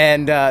 Yeah.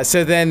 And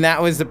so then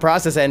that was the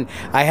process. And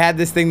I had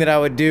this thing that I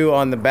would do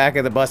on the back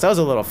of the bus. I was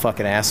a little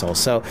fucking asshole.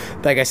 So,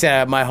 like I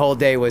said, my whole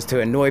day was to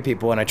annoy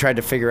people. And I tried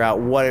to figure out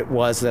what it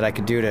was that I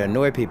could do to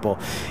annoy people.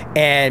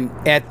 And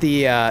at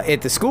the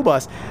school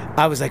bus,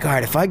 I was like, all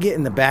right, if I get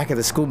in the back of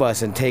the school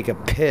bus and take a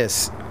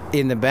piss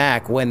in the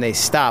back when they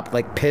stop,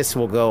 like piss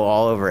will go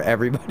all over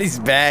everybody's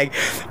bag.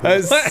 I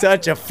was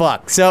such a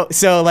fuck. So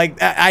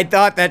like I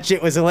thought that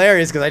shit was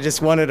hilarious because I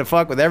just wanted to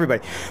fuck with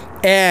everybody.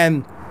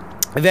 And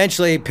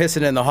eventually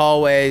pissing in the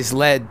hallways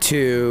led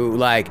to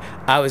like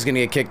I was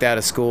gonna get kicked out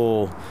of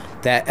school.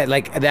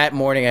 That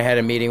morning I had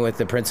a meeting with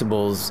the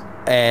principals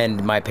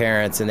and my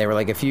parents, and they were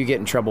like, if you get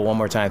in trouble one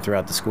more time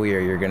throughout the school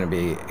year, you're gonna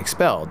be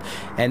expelled.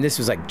 And this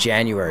was like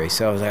January,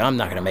 so I was like, I'm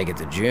not gonna make it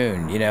to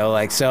June, you know,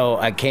 like. So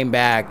I came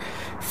back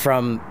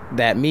from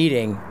that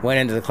meeting, went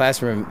into the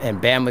classroom, and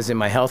Bam was in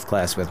my health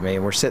class with me,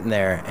 and we're sitting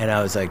there, and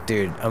I was like,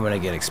 dude, I'm gonna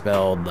get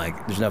expelled,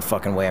 like there's no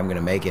fucking way I'm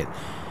gonna make it.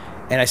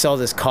 And I saw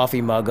this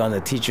coffee mug on the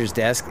teacher's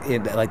desk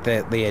in like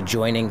the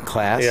adjoining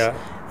class. Yeah.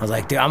 I was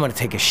like, dude, I'm going to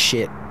take a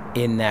shit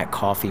in that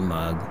coffee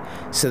mug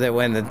so that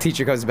when the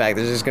teacher comes back,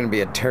 there's just going to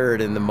be a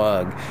turd in the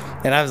mug.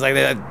 And I was like,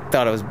 I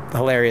thought it was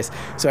hilarious.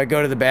 So I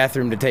go to the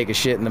bathroom to take a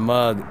shit in the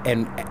mug.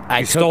 And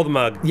I stole the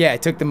mug. Yeah, I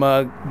took the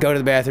mug, go to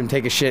the bathroom,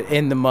 take a shit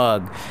in the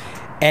mug.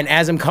 And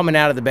as I'm coming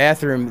out of the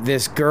bathroom,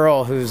 this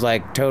girl who's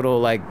like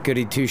total like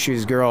goody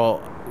two-shoes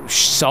girl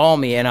saw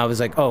me, and I was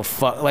like, oh,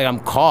 fuck, like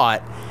I'm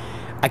caught.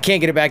 I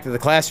can't get it back to the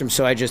classroom,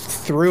 so I just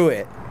threw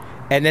it,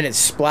 and then it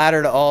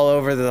splattered all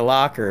over the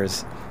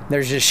lockers.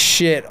 There's just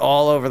shit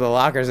all over the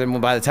lockers, and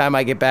by the time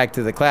I get back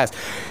to the class,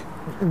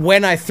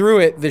 when I threw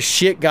it, the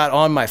shit got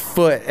on my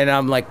foot, and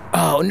I'm like,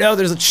 oh no,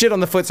 there's shit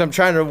on the foot, so I'm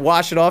trying to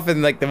wash it off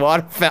in like the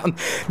water fountain.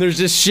 There's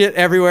just shit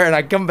everywhere, and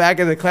I come back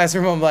in the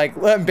classroom, I'm like,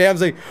 and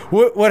Bam's like,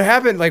 what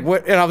happened? Like,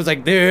 what? And I was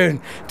like,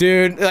 dude,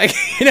 like,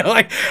 you know,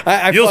 like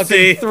I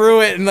fucking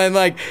threw it, and then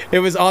like it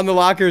was on the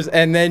lockers,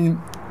 and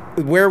then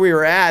where we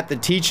were at, the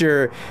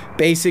teacher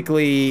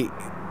basically,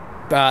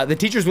 the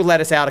teachers would let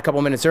us out a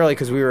couple minutes early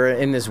because we were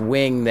in this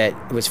wing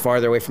that was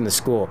farther away from the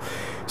school.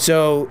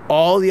 So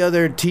all the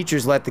other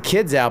teachers let the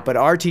kids out, but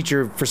our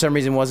teacher, for some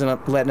reason,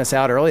 wasn't letting us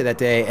out early that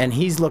day. And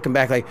he's looking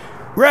back like,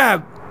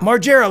 Rab,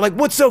 Margera, like,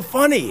 what's so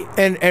funny?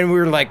 And we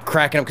were like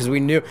cracking up because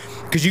we knew,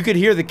 because you could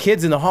hear the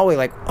kids in the hallway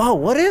like, oh,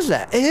 what is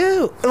that?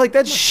 Ew, like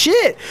that's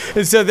shit.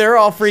 And so they're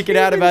all freaking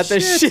out about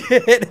this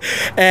shit.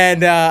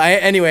 And I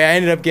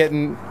ended up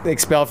getting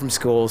expelled from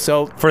school.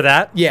 So for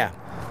that? Yeah.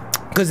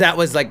 Because that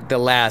was like the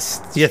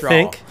last you straw.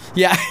 Think?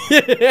 Yeah.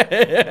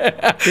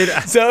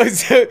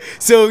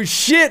 So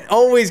shit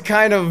always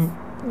kind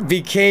of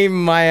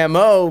became my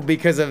MO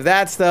because of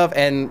that stuff,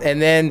 and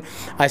then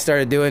I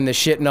started doing the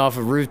shitting off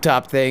of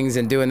rooftop things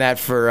and doing that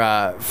for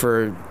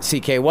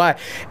CKY,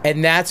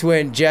 and that's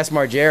when Jess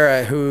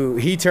Margera, who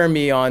he turned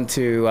me on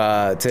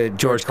to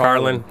George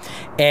Carlin,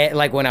 and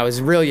like when I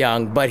was real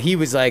young, but he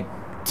was like,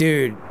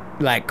 dude,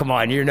 like come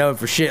on, you're known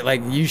for shit,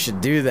 like you should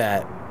do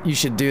that. You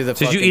should do the.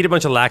 Did you eat a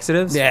bunch of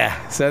laxatives?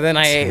 Yeah. So then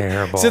I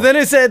Terrible. ate. So then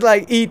it said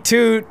like eat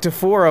 2 to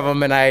 4 of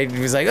them, and I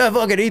was like, oh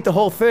fuck it, eat the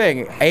whole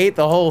thing. I ate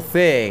the whole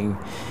thing.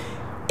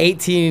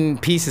 18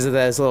 pieces of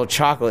those little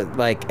chocolate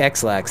like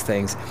X-Lax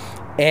things,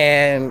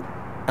 and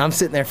I'm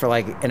sitting there for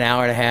like an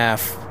hour and a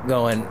half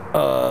going,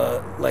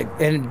 like,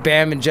 and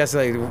Bam and Jess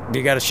like, do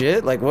you got a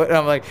shit? Like what? And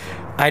I'm like,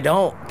 I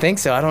don't think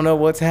so. I don't know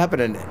what's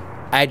happening.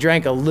 I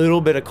drank a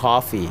little bit of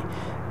coffee.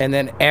 And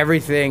then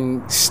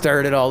everything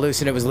stirred it all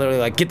loose, and it was literally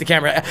like, get the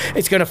camera,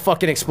 it's gonna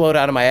fucking explode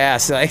out of my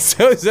ass. Like,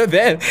 so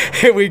then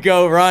we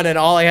go run, and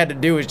all I had to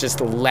do was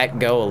just let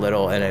go a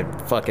little, and it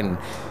fucking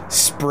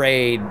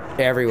sprayed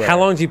everywhere. How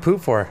long did you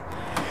poop for?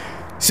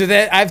 So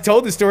that I've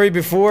told the story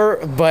before,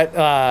 but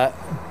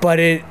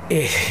it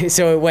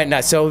went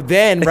nuts. So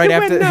then right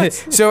after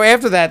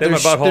that, then my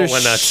butthole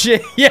went nuts.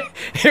 Shit, yeah,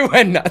 it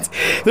went nuts.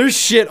 There's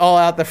shit all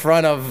out the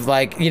front of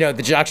like, you know,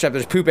 the jockstrap.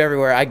 There's poop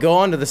everywhere. I go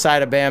onto the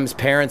side of Bam's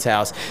parents'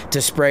 house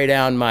to spray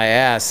down my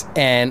ass,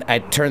 and I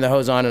turn the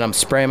hose on and I'm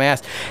spraying my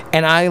ass,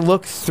 and I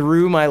look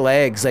through my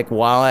legs like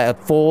while I a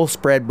full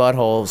spread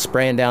butthole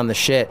spraying down the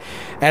shit,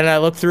 and I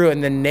look through,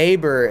 and the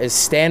neighbor is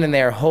standing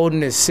there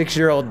holding his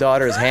 6-year-old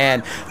daughter's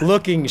hand,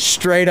 looking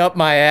straight up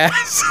my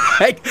ass.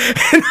 Like,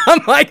 and I'm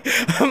like,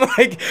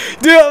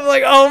 dude, I'm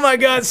like, oh my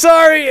God,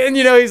 sorry. And,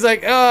 he's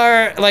like,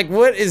 oh, like,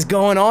 what is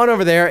going on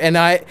over there? And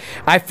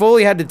I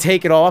fully had to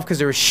take it off because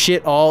there was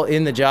shit all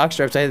in the jock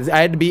straps. I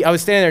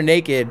was standing there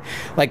naked,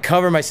 like,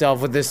 cover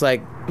myself with this,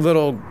 like,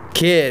 little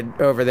kid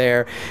over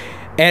there.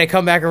 And I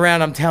come back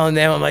around, I'm telling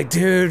them, I'm like,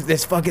 dude,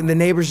 the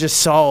neighbors just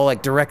saw,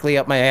 like, directly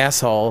up my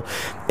asshole.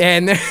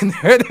 And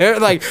they're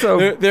like,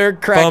 so they're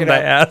cracking up.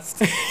 I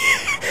asked.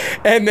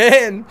 And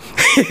then,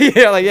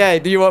 like, yeah,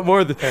 do you want more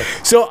of this?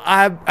 So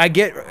I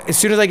get, as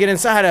soon as I get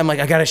inside, I'm like,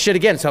 I got to shit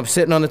again. So I'm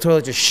sitting on the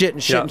toilet just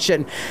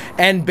shitting.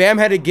 And Bam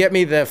had to get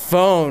me the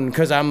phone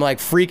because I'm, like,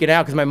 freaking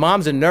out because my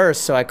mom's a nurse.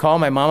 So I called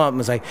my mom up and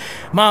was like,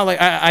 Mom,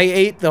 like, I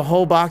ate the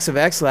whole box of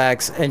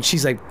X-Lax. And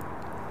she's like,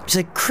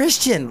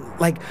 Christian,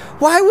 like,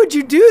 why would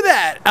you do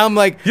that? I'm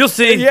like, you'll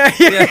see. Yeah.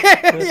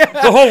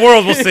 The whole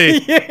world will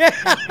see.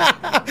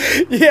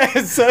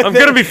 Yeah. So I'm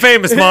gonna be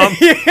famous, Mom.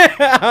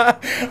 Yeah.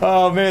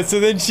 Oh man. So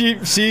then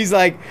she's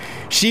like,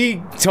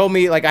 she told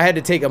me, like, I had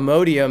to take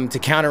Imodium to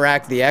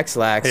counteract the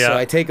X-Lax. Yeah. So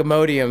I take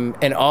Imodium,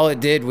 and all it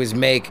did was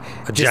make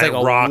just like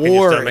a rock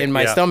war in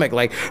my stomach,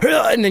 like,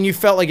 and then you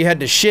felt like you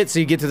had to shit, so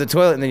you get to the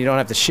toilet, and then you don't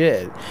have to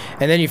shit,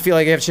 and then you feel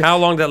like you have to shit. How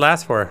long did that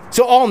last for?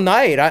 So all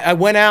night, I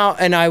went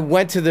out and I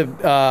went to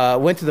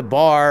the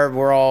bar.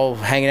 We're all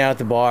hanging out at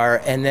the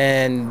bar, and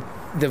then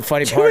the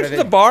funny part of it.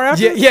 The bar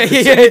after? Yeah. So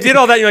you did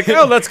all that. You're like,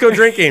 oh, let's go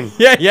drinking.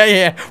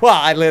 Yeah. Well,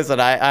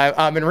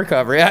 I'm in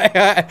recovery.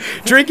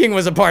 Drinking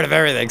was a part of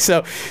everything.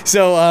 So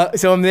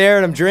I'm there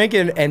and I'm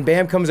drinking, and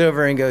Bam comes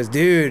over and goes,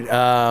 dude.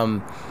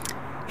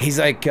 He's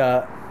like,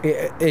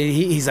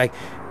 he's like,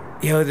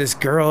 yo, this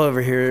girl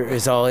over here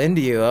is all into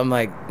you. I'm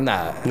like,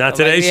 nah. Not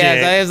today, like, she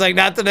ain't. I was like,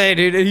 not today,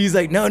 dude. And he's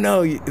like, no,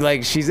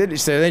 like, she's into.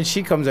 So then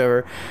she comes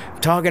over,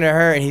 talking to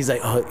her, and he's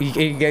like, oh,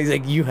 he's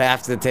like, you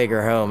have to take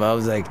her home. I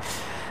was like,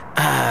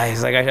 I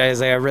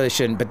really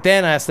shouldn't. But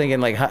then I was thinking,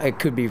 like, it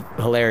could be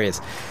hilarious.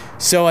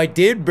 So I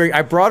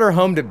brought her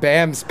home to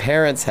Bam's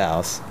parents'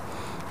 house,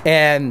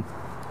 and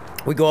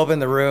we go up in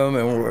the room,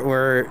 and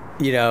we're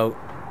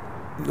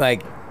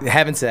like,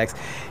 having sex.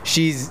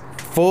 She's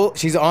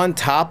on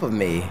top of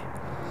me,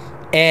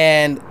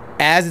 and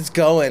as it's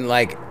going,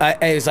 like,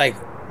 I was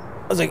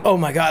like, oh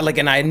my God, like,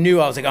 and I knew,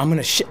 I was like, I'm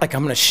gonna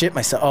shit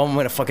myself. Oh, I'm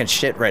gonna fucking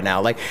shit right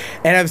now, like,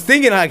 and I was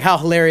thinking, like, how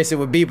hilarious it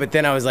would be, but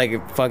then I was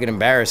like fucking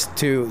embarrassed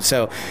too.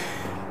 So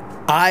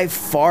I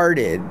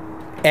farted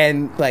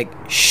and, like,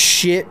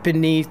 shit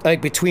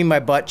between my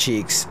butt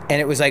cheeks, and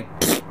it was like,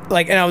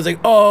 and I was like,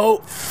 oh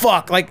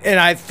fuck, like, and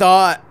I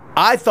thought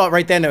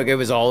right then, like, it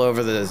was all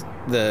over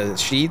the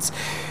sheets.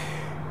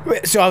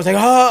 So I was like,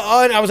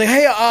 and I was like,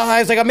 hey, I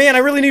was like, man, I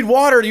really need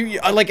water. And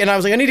I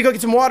was like, I need to go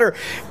get some water,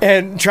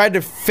 and tried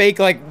to fake,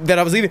 like, that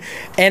I was leaving.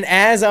 And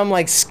as I'm,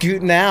 like,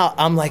 scooting out,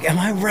 I'm like, am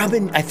I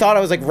rubbing? I thought I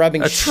was, like,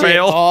 rubbing shit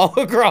trail all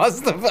across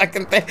the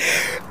fucking thing.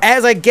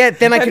 As I get,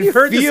 then I can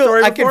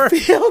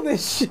feel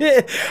this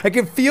shit. I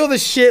can feel the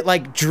shit,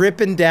 like,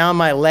 dripping down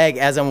my leg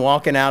as I'm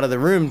walking out of the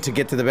room to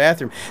get to the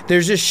bathroom.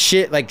 There's just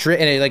shit, like, and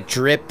it, like,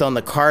 dripped on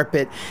the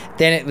carpet.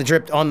 Then it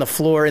dripped on the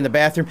floor in the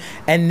bathroom.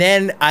 And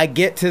then I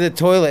get to the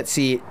toilet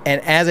seat,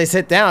 and as I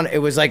sit down, it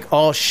was like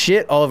all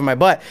shit all over my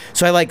butt.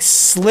 So I, like,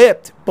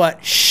 slipped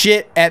but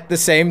shit at the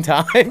same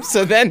time.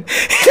 So then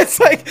it's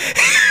like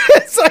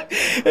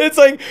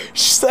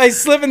I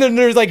slip, and then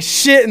there's, like,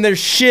 shit, and there's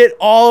shit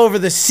all over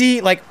the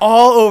seat, like,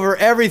 all over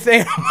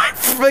everything. I'm like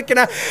freaking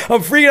out.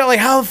 I'm freaking out, like,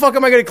 how the fuck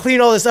am I gonna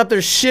clean all this up?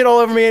 There's shit all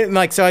over me. And,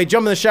 like, so I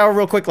jump in the shower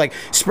real quick, like,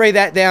 spray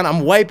that down.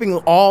 I'm wiping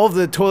all of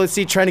the toilet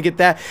seat, trying to get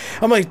that.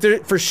 I'm like,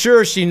 for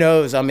sure she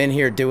knows I'm in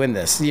here doing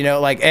this,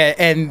 like,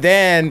 and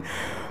then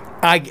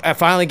I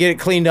finally get it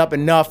cleaned up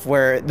enough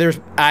where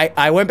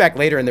I went back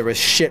later, and there was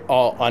shit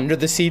all under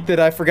the seat that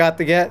I forgot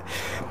to get.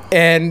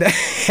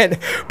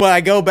 But I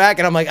go back,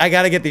 and I'm like, I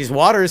got to get these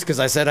waters, because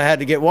I said I had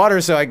to get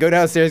water. So I go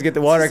downstairs, get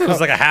the water. So it was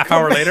like a half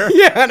hour later?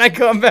 Yeah, and I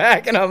come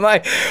back, and I'm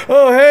like,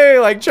 oh, hey,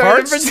 like,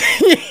 trying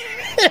to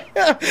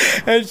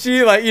and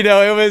she, like,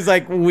 it was,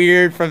 like,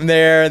 weird from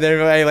there. And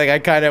then, I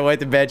kind of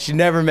went to bed. She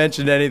never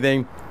mentioned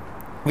anything.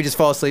 We just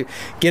fall asleep,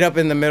 get up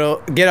in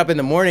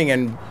the morning,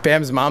 and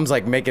Bam's mom's,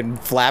 like, making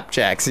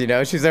flapjacks,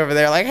 She's over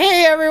there like,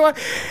 hey, everyone.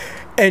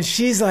 And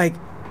she's like,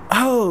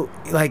 oh,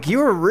 like, you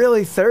were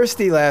really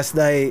thirsty last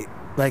night.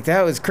 Like,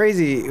 that was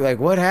crazy. Like,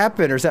 what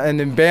happened or something? And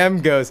then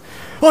Bam goes,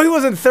 oh, he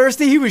wasn't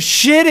thirsty. He was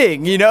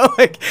shitting,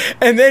 Like,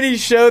 and then he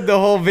showed the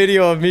whole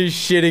video of me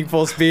shitting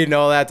full speed and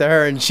all that to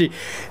her. And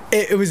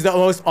it was the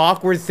most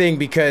awkward thing,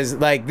 because,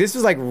 like, this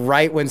was, like,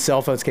 right when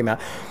cell phones came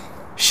out.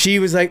 She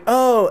was like,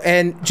 oh,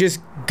 and just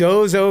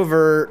goes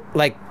outside,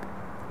 like,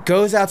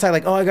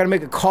 oh, I got to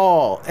make a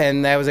call.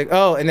 And I was like,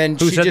 oh, and then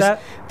Who said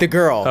that? The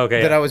girl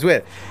I was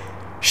with.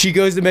 She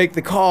goes to make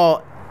the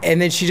call, and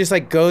then she just,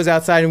 like, goes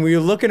outside, and we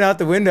were looking out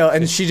the window,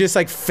 and she just,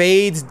 like,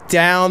 fades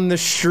down the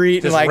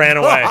street. Just and, like, ran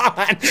away.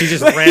 She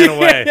just ran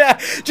away. Yeah,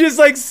 just,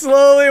 like,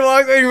 slowly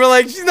walks, and we're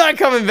like, she's not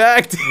coming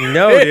back.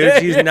 No, dude,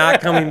 she's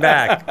not coming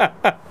back.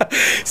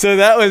 So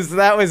that was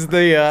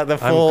the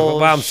full.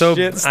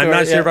 Shit story. I'm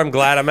not sure if I'm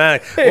glad I'm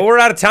at it. Well, we're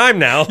out of time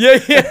now. Yeah.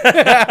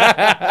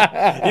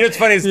 You know what's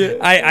funny is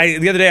I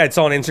the other day I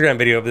saw an Instagram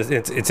video of this.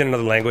 It's in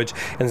another language,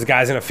 and this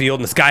guy's in a field,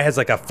 and this guy has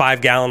like a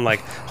 5-gallon like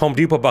Home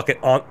Depot bucket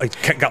on.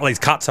 He's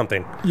caught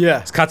something.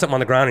 Yeah. He's caught something on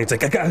the ground, and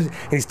he's like, and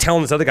he's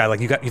telling this other guy like,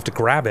 you have to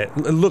grab it.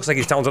 It looks like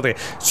he's telling something.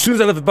 As soon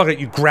as I lift the bucket,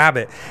 you grab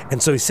it.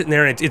 And so he's sitting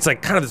there, and it's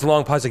like kind of this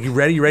long pause. Like, you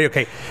ready? You ready?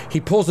 Okay. He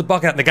pulls the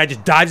bucket out, and the guy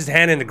just dives his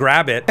hand in to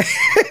grab it,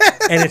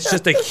 and it's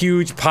just a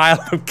huge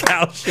pile of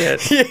cow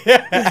shit.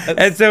 Yeah.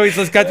 And so he's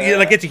just got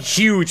like it's a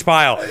huge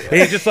pile,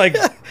 and he just like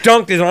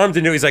dunked his arms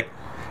into it. He's like.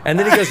 And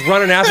then he goes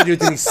running after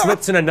dudes, and he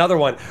slips in another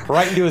one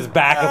right into his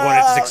back of one. It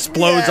just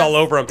explodes all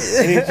over him.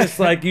 And he's just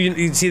like,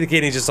 you see the kid,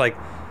 and he's just like,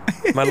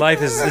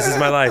 this is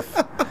my life.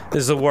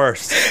 This is the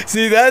worst.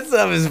 See, that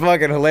stuff is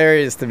fucking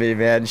hilarious to me,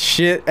 man.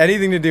 Shit,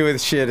 anything to do with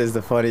shit is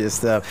the funniest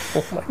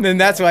stuff. And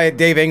that's why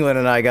Dave England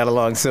and I got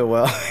along so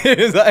well.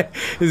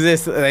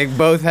 They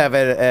both have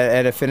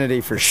an affinity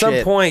for shit. At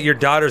some point, your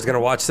daughter's gonna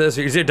watch this.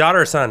 Is your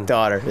daughter or son?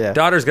 Daughter, yeah.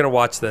 Daughter's gonna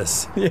watch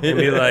this and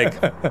be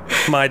like,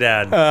 my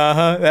dad.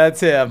 That's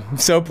him. I'm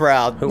so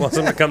proud. Who wants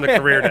him to come to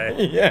career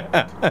day?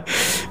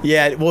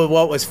 Yeah. Well,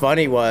 what was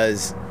funny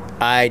was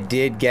I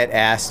did get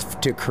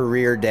asked to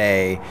career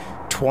day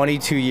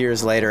 22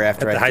 years later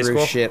after I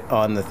threw shit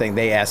on the thing.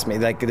 They asked me,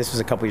 like, this was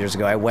a couple years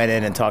ago. I went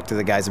in and talked to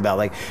the guys about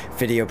like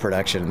video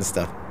production and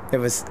stuff. It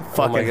was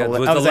fucking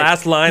hilarious. The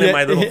last line of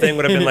my little thing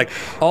would have been like,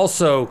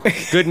 also,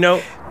 good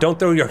note, don't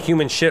throw your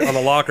human shit on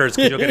the lockers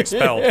because you'll get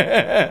expelled.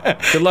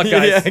 Good luck,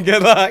 guys. Yeah,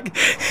 good luck.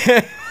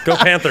 Go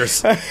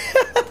Panthers.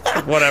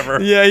 Whatever.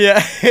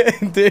 Yeah.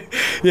 Dude,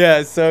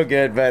 yeah, so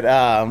good. But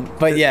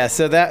yeah,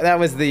 so that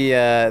was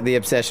the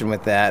obsession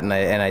with that, and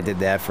I did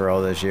that for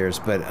all those years.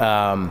 But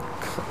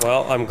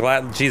well, I'm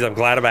glad. Geez, I'm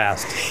glad I've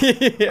asked.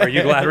 Are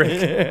you glad,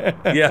 Rick?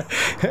 Yeah.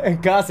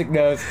 Cossack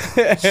knows.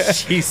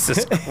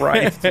 Jesus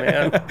Christ,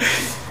 man.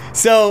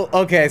 So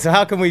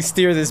how can we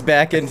steer this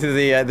back into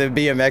the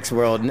BMX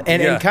world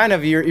and kind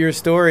of your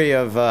story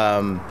of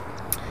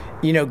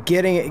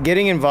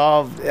getting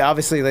involved?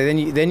 Obviously,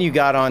 like, then you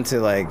got onto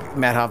like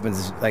Matt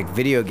Hoffman's like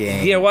video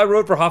game. Yeah, well, I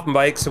rode for Hoffman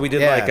Bikes, so we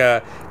did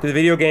the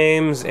video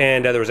games,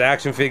 and there was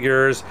action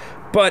figures.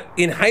 But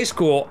in high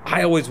school,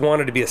 I always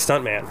wanted to be a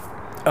stuntman.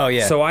 Oh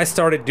yeah. So I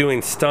started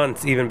doing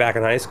stunts even back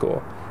in high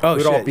school. Oh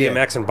shit. All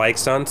BMX and bike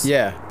stunts.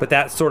 Yeah. But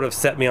that sort of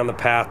set me on the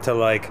path to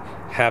like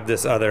have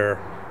this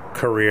other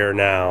career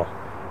now.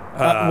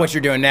 What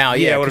you're doing now?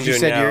 Yeah. What I'm doing you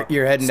said now.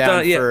 You're heading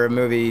down for a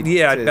movie.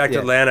 Yeah, back to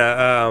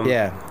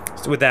Atlanta.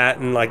 With that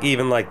and like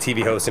even like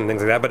TV hosting and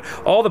things like that. But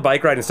all the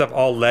bike riding stuff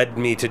all led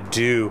me to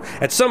do.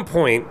 At some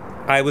point,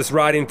 I was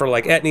riding for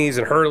like Etnies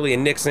and Hurley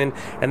and Nixon,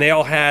 and they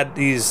all had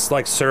these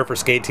like surf or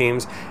skate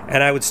teams,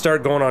 and I would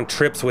start going on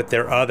trips with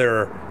their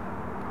other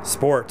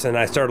sports, and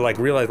I started like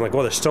realizing like,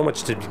 well, there's so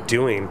much to be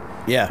doing.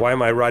 Yeah. Why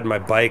am I riding my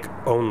bike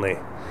only?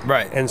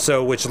 Right. And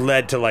so, which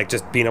led to like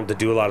just being able to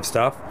do a lot of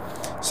stuff.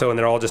 So, and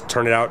they're all just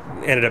turned it out,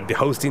 ended up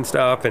hosting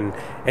stuff and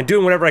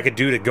doing whatever I could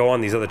do to go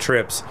on these other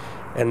trips.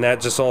 And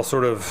that just all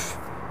sort of,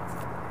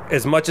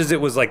 as much as it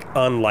was like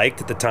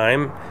unliked at the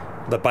time,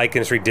 the bike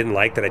industry didn't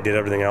like that I did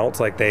everything else.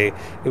 Like it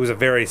was a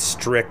very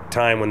strict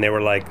time when they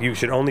were like, you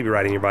should only be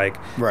riding your bike.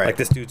 Right. Like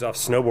this dude's off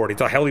snowboarding,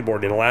 he's off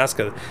heliboarding in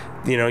Alaska.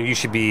 You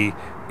should be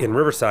in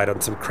Riverside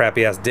on some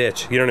crappy ass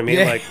ditch. You know what I mean?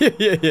 Yeah. Like,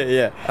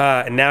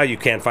 yeah. And now you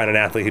can't find an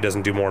athlete who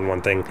doesn't do more than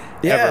one thing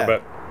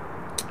ever.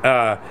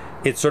 But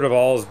it sort of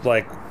all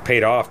like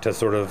paid off to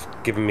sort of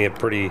giving me a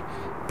pretty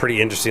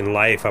interesting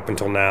life up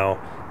until now.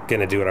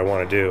 Gonna do what I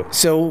want to do.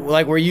 So,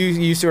 like, were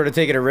you sort of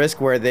taking a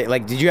risk where they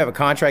like? Did you have a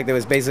contract that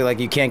was basically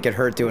like you can't get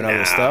hurt doing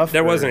other stuff?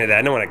 There wasn't any of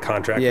that. No one had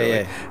contracts.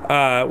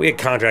 Yeah. We had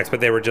contracts, but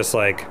they were just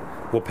like,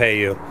 we'll pay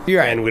you,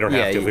 right. And we don't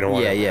have to if we don't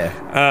want to.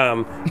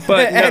 Yeah.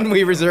 But and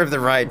we reserve the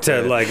right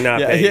to like not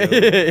pay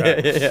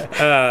you.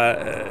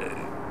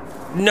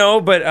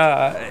 No, but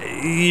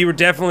you were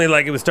definitely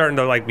like, it was starting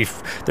to like be.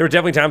 There were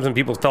definitely times when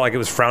people felt like it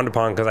was frowned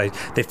upon because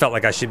they felt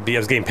like I was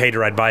getting paid to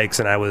ride bikes,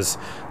 and I was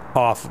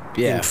off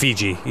in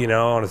Fiji,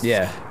 on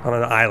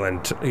an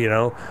island,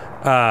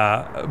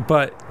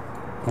 but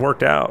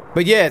worked out.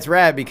 But yeah, it's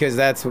rad because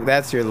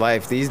that's your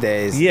life these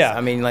days. Yeah,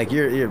 I mean, like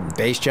you're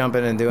base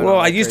jumping and doing. Well,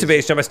 I used to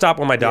base jump. I stopped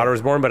when my daughter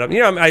was born, but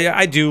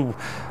I do.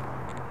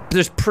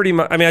 There's pretty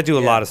much. I mean, I do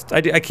a lot of.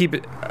 I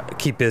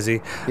keep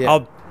busy.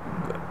 Yeah.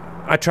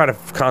 I try to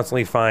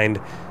constantly find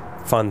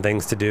fun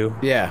things to do.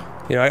 Yeah.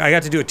 I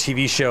got to do a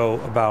TV show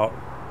about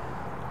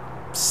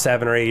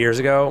 7 or 8 years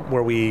ago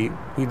where we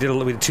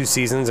did 2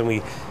 seasons, and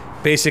we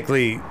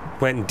basically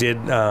went and did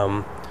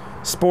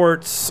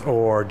sports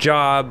or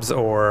jobs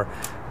or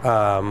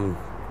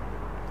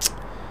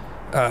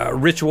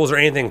rituals or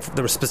anything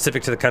that was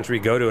specific to the country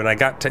you go to, and I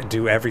got to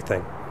do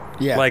everything.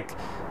 Yeah. Like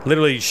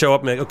literally show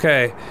up and be like,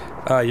 okay,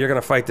 you're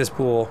gonna fight this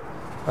bull.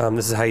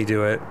 This is how you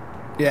do it.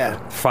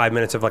 Yeah. 5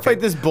 minutes of like fight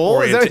this bull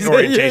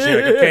orientation.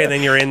 You're like, okay, and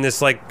then you're in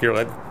this you're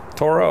like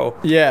Toro.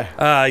 Yeah.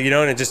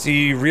 And it just,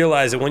 you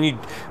realize that when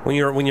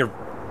you're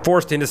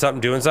forced into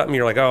something, doing something,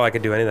 you're like, oh, I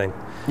could do anything.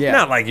 Yeah.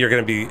 Not like you're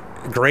going to be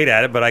great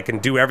at it, but I can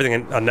do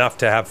everything enough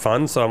to have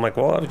fun. So I'm like,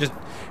 well,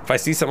 if I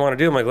see something I want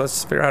to do, I'm like,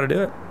 let's figure out how to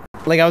do it.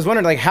 Like, I was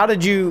wondering, like, how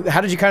did you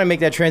kind of make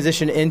that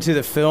transition into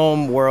the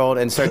film world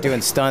and start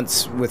doing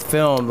stunts with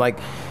film? Like,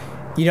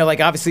 you know,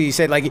 like, obviously you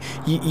said, like,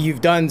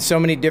 you've done so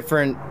many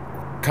different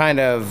kind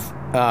of,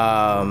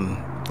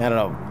 I don't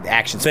know,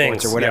 action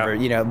sports or whatever,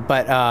 you know,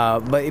 but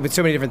with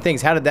so many different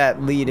things. How did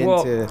that lead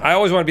into? I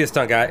always wanted to be a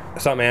stunt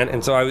man,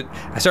 and so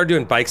I started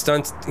doing bike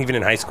stunts even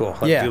in high school.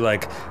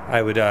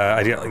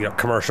 I did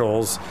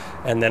commercials,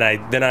 and then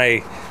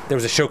there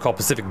was a show called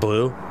Pacific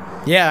Blue.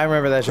 Yeah, I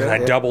remember that show. And I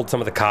doubled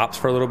some of the cops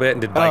for a little bit and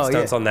did bike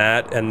stunts on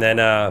that, and then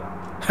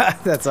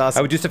that's awesome.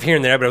 I would do stuff here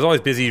and there, but I was always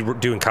busy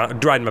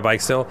riding my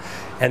bike still.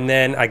 And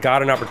then I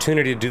got an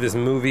opportunity to do this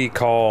movie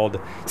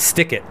called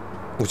Stick It,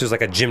 which is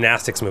like a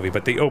gymnastics movie,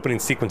 but the opening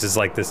sequence is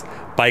like this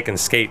bike and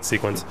skate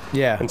sequence.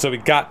 Yeah. And so we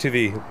got to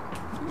the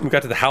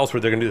house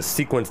where they're gonna do the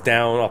sequence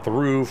down off the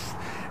roof,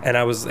 and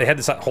they had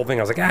this whole thing.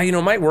 I was like,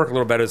 it might work a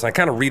little better. So I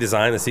kind of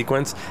redesigned the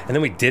sequence, and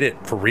then we did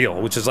it for real,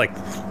 which is like,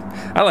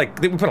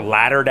 we put a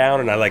ladder down,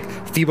 and I like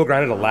feeble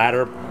grinded a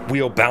ladder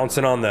wheel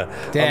bouncing on the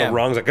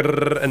rungs, like,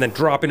 and then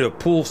drop into a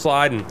pool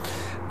slide. And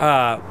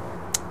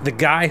the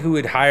guy who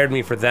had hired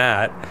me for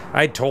that,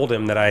 I told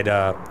him that I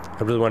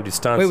really want to do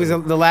stunts. Wait,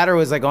 the ladder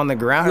was like on the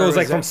ground? It was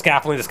like from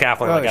scaffolding to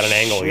scaffolding, like at an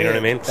angle. You know what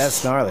I mean?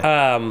 That's gnarly.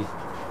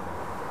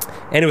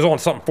 And it was on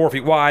something 4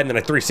 feet wide, and then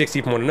I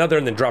 360 from one another,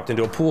 and then dropped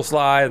into a pool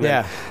slide.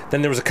 And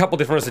then there was a couple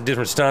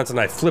different stunts, and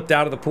I flipped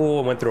out of the pool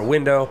and went through a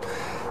window.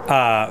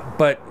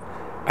 But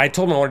I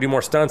told him I want to do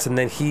more stunts, and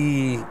then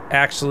he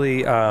actually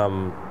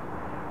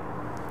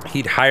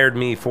he'd hired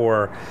me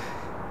for.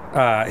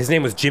 His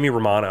name was Jimmy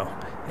Romano,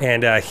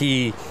 and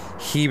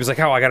he was like,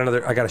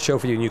 I got a show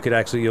for you,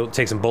 and you'll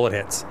take some bullet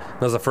hits.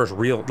 That was the first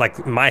real, like,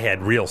 in my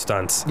head, real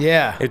stunts.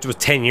 Yeah. It was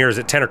 10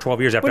 or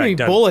 12 years after I'd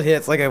done. Bullet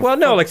hits? Like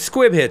like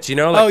squib hits, you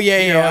know? Like,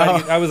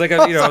 I was like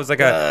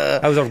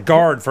I was a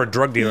guard for a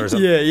drug dealer or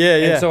something. Yeah.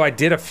 And so I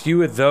did a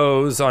few of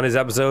those on his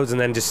episodes, and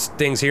then just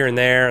things here and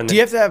there. And do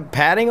you have to have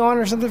padding on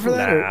or something for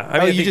that? Nah.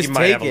 I think you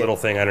might have a little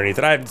thing underneath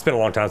it. It's been a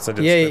long time since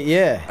I did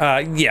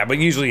Yeah. But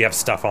usually you have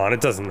stuff on.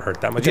 It doesn't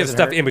hurt that much. You have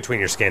stuff in between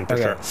your skin, for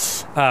sure.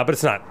 But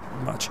it's not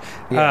much.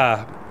 Yeah.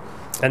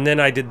 And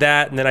then I did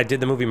that, and then I did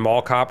the movie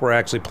Mall Cop, where I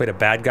actually played a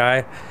bad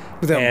guy.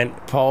 And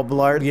Paul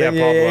Blart. Yeah,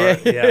 Paul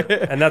Blart.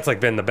 Yeah. And that's like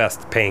been the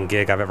best paying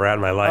gig I've ever had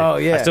in my life. Oh,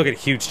 yeah. I still get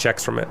huge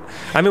checks from it.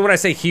 I mean, when I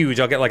say huge,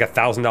 I'll get like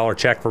 $1,000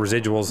 check for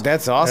residuals.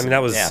 That's awesome. I mean,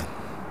 that was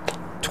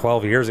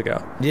 12 years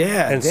ago.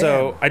 Yeah. And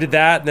so I did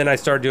that, and then I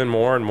started doing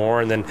more and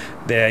more, and then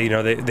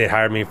they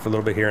hired me for a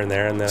little bit here and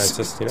there, and then it's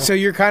just, So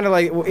you're kind of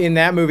like, in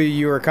that movie,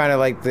 you were kind of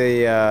like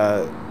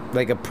the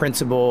like a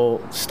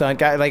principal stunt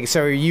guy? Like,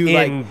 so are you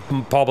in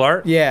Paul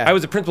Blart? Yeah. I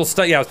was a principal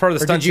stunt. Yeah, I was part of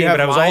the stunt team,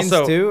 but I was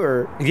also too,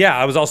 or? Yeah,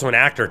 I was also an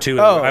actor too.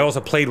 Oh. I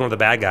also played one of the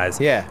bad guys.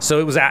 Yeah. So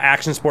it was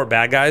action sport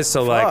bad guys.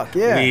 So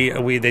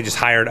they just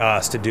hired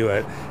us to do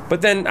it.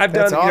 But then I've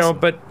done, awesome.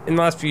 but in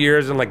the last few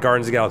years, in like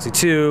Guardians of the Galaxy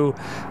 2,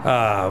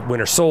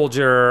 Winter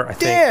Soldier, I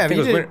think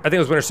it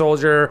was Winter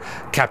Soldier,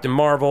 Captain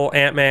Marvel,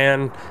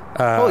 Ant-Man.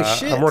 Holy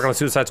shit. I'm working on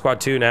Suicide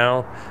Squad 2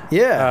 now.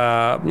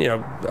 Yeah.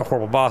 A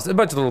Horrible Boss, a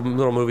bunch of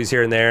little movies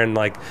here and there, and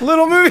like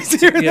little movies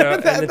here and there.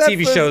 And the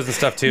TV shows and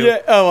stuff too.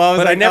 Yeah. Oh, I was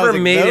but like, I never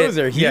made it. Those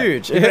are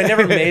huge. But I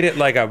never made it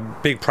like a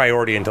big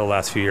priority until the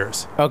last few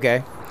years.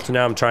 Okay. So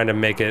now I'm trying to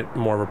make it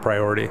more of a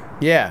priority.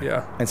 Yeah.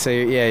 Yeah. And so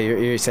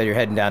you said you're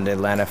heading down to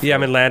Atlanta. Yeah,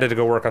 I'm in Atlanta to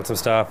go work on some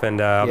stuff,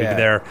 and I'll be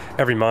there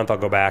every month. I'll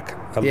go back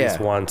at least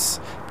once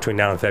between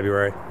now and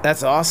February.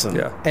 That's awesome.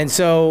 Yeah. And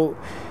so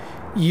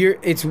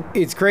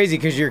it's crazy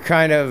because you're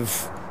kind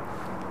of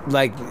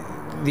like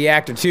the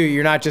actor too.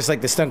 You're not just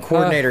like the stunt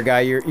coordinator guy.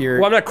 You're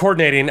well, I'm not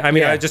coordinating. I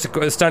mean, I'm just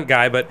a stunt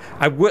guy, but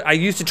I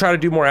used to try to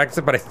do more acting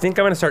stuff, but I think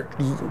I'm going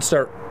to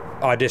start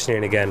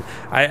auditioning again.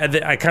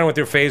 I kind of went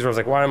through a phase where I was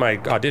like, why am I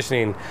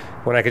auditioning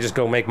when I could just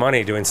go make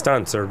money doing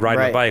stunts or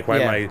riding a bike? Why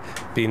am I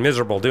being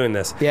miserable doing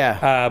this?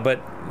 Yeah.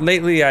 But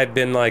lately I've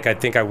been like, I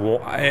think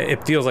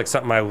it feels like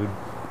something I would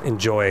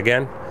enjoy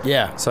again.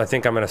 Yeah. So I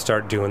think I'm going to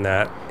start doing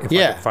that if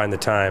I can find the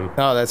time.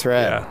 Oh, that's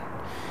right. Yeah.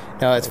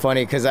 No, it's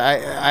funny because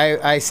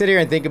I sit here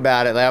and think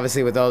about it, like,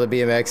 obviously with all the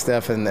BMX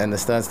stuff and the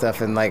stunt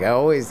stuff, and like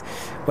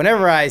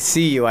whenever I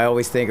see you, I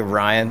always think of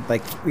Ryan.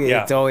 Like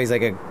it's always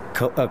like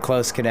a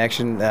close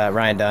connection,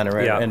 Ryan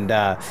Dunn,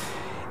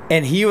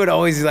 and he would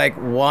always like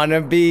want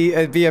to be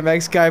a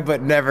BMX guy,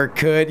 but never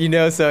could,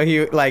 so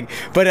he like,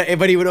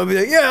 but he would always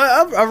be like,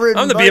 yeah,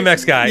 I'm the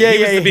BMX guy.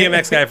 He was the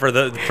BMX guy for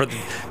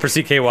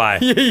CKY.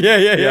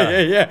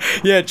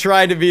 Yeah,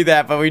 tried to be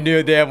that, but we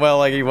knew damn well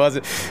like he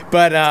wasn't.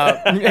 But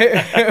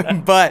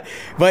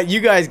but you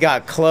guys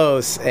got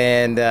close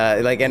and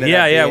like ended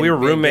up being, we were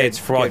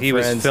roommates while he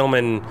friends. was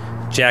filming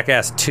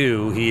Jackass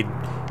 2. He'd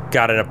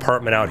got an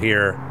apartment out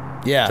here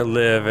to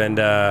live, and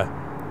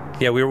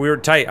we were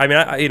tight. I mean,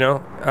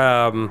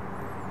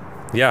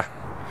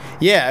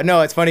 Yeah, no,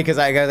 it's funny because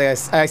I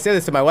say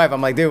this to my wife.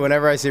 I'm like, dude,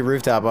 whenever I see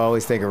Rooftop, I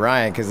always think of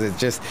Ryan because it's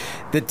just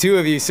the two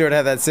of you sort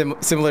of have that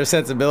similar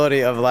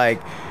sensibility of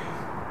like,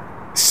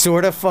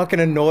 sort of fucking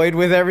annoyed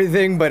with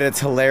everything, but it's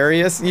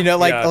hilarious. You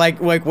know, Yeah. like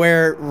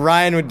where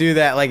Ryan would do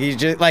that. Like he's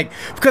just like,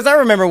 because I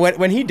remember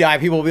when he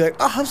died, people would be like,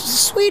 "Oh, he's the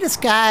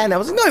sweetest guy," and I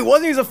was like, "No, he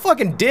wasn't. He was a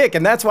fucking dick,"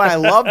 and that's why I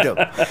loved him.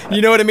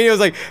 You know what I mean? It was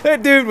like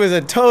that dude was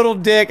a total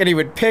dick, and he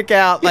would pick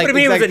out like. But I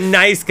mean, he was a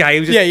nice guy. He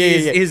was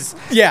just,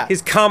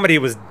 his comedy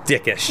was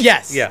dickish.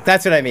 Yes, Yeah.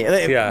 that's what I mean.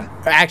 Yeah.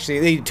 Actually,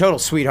 a total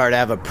sweetheart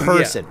of a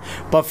person.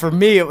 But for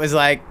me, it was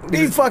like,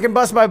 he fucking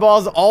busts my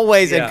balls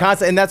always and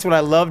constant, and that's what I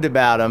loved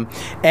about him.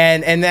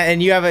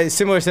 And you have a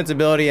similar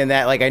sensibility in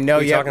that. Like I know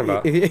What are you talking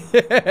about.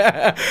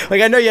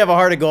 Like I know you have a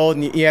heart of gold,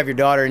 and you have your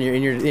daughter, and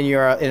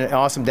you're an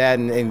awesome dad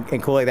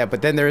and cool like that.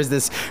 But then there is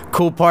this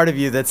cool part of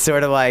you that's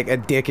sort of like a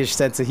dickish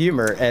sense of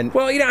humor. And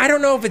well, I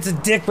don't know if it's a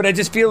dick, but I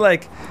just feel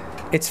like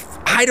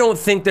I don't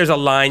think there's a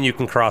line you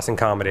can cross in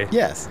comedy.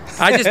 Yes.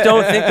 I just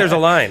don't think there's a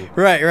line.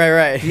 Right.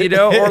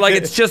 Or like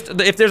it's just,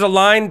 if there's a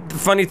line, the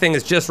funny thing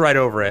is just right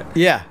over it.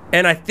 Yeah.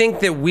 And I think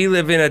that we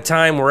live in a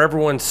time where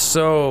everyone's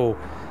so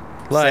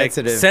like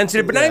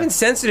sensitive, but not even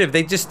sensitive.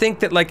 They just think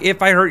that like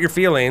if I hurt your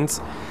feelings,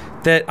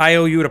 that I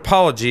owe you an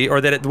apology, or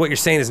that what you're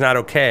saying is not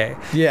okay.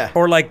 Yeah.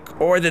 Or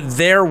that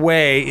their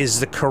way is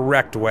the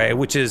correct way,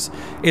 which is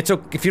if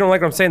you don't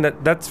like what I'm saying,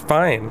 that's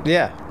fine.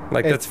 Yeah.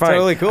 Like, it's that's fine.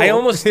 Totally cool. I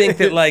almost think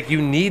that like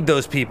you need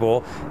those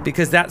people,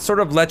 because that sort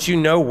of lets you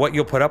know what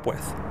you'll put up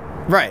with.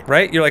 Right.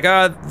 Right? You're like,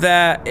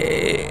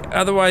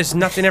 otherwise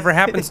nothing ever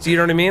happens to you. You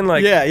know what I mean?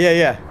 Like,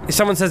 yeah. if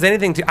someone says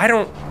anything to, I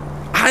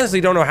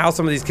honestly don't know how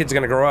some of these kids are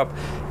going to grow up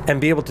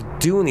and be able to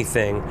do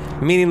anything.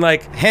 Meaning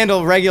like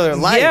handle regular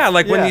life. Yeah,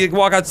 like when you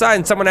walk outside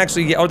and someone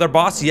actually, or their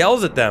boss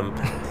yells at them.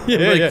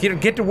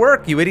 Get to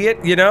work, you idiot,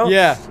 you know?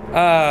 Yeah.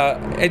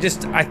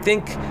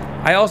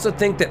 I also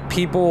think that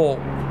people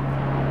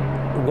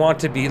want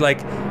to be like,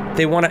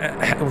 they want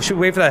to. Should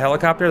we wait for that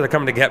helicopter? They're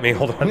coming to get me.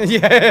 Hold on.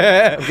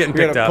 Yeah. I'm getting You're picked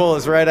gonna up. pull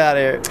us right out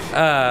of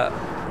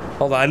here.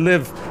 Hold on. I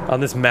live on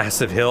this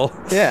massive hill.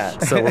 Yeah.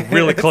 So we're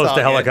really close all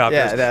to good.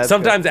 helicopters. Yeah,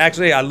 Sometimes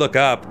actually I look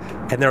up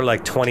and they're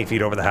like 20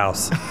 feet over the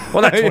house.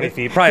 Well, not 20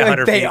 feet, probably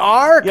 100 feet. They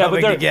are Yeah,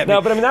 coming but to get me.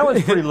 no, but I mean that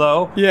one's pretty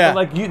low. Yeah.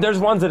 But like there's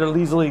ones that are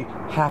easily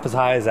half as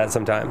high as that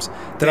sometimes.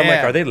 That I'm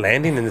like, Yeah. are they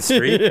landing in the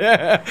street?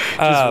 Yeah.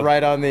 Just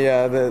right on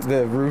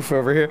the roof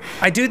over here.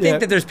 I do think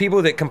that there's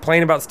people that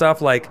complain about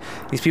stuff like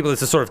these people.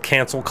 It's a sort of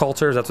cancel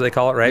culture. That's what they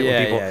call it, right? Yeah,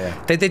 When people,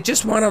 yeah. They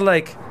just want to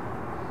like.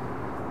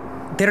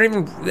 They don't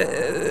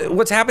even.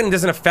 What's happening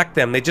doesn't affect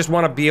them. They just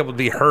want to be able to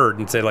be heard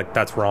and say like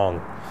that's wrong,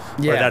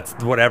 or that's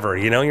whatever.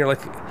 You know, and you're like,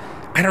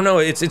 I don't know.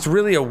 It's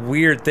really a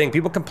weird thing.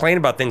 People complain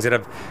about things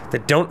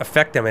that don't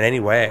affect them in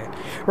any way.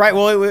 Right.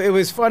 Well, it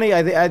was funny.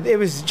 It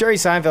was Jerry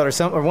Seinfeld or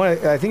something, or one.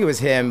 I think it was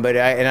him, but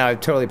I'm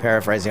totally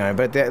paraphrasing on it.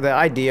 But the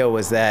idea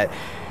was that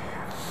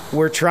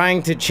we're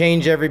trying to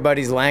change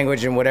everybody's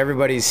language and what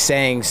everybody's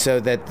saying so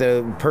that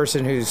the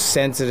person who's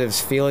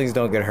sensitive's feelings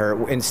don't get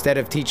hurt, instead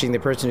of teaching the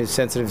person who's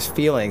sensitive's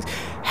feelings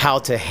how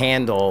to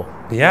handle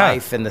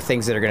life and the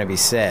things that are going to be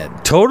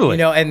said. Totally. You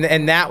know,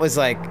 and that was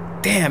like,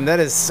 damn,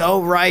 that is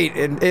so right.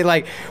 And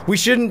like, we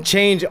shouldn't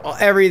change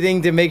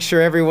everything to make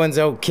sure everyone's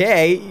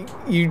okay.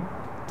 You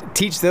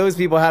teach those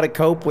people how to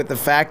cope with the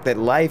fact that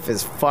life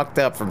is fucked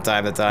up from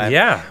time to time.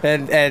 Yeah.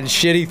 And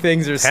shitty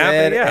things are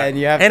said, and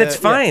you have and to, it's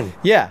fine.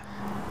 Yeah.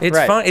 It's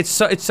fine.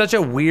 It's such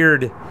a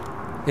weird.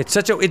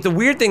 The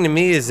weird thing to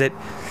me is that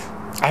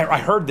I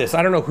heard this.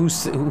 I don't know who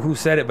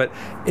said it, but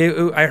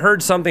I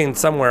heard something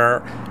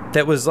somewhere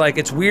that was like,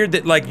 it's weird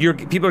that like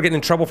people are getting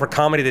in trouble for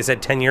comedy they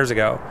said 10 years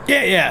ago.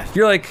 Yeah.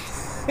 You're like,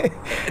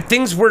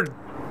 things were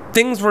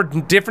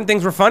different.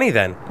 Things were funny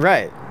then.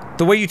 Right.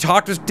 The way you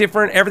talked was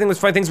different. Everything was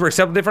funny. Things were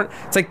accepted different.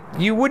 It's like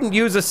you wouldn't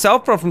use a cell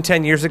phone from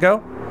 10 years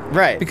ago.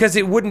 Right. Because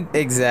it wouldn't.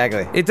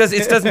 Exactly. It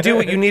doesn't do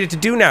what you need it to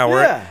do now.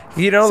 Yeah. Or,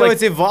 you know, so like,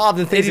 it's evolved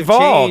and things it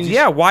evolved. have changed.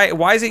 Yeah.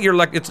 Why is it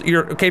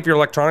you're okay for your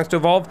electronics to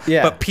evolve?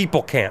 Yeah. But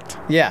people can't.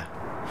 Yeah.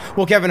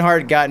 Well, Kevin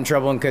Hart got in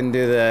trouble and couldn't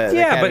do the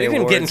Yeah, but Academy he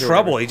didn't get in Awards or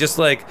trouble. whatever. He just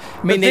like.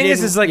 I mean, the thing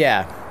is like.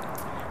 yeah.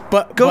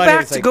 But Go but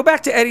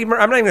back to Eddie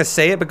Murphy. I'm not even gonna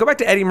say it, but go back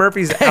to Eddie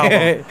Murphy's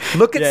album.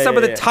 Look at some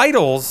of the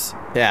titles.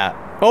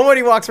 Yeah. Oh, when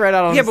he walks right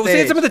out on Yeah, the but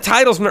stage. say some of the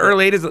titles from the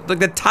early 80s, like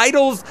the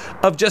titles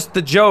of just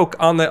the joke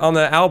on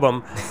the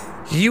album,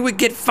 you would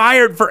get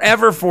fired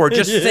forever for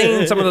just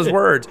saying some of those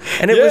words.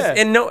 And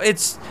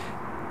it's.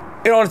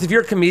 You know, if you're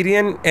a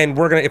comedian and if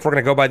we're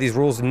gonna go by these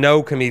rules,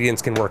 no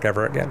comedians can work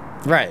ever again.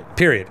 Right.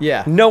 Period.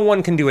 Yeah. No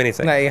one can do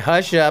anything. Like,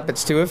 hush up!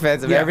 It's too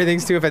offensive. Yeah.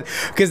 Everything's too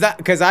offensive.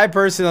 Because I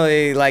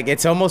personally like.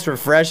 It's almost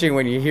refreshing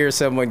when you hear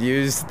someone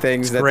use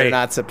things that great. they're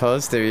not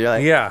supposed to. You're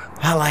like, Yeah.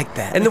 I like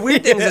that. And the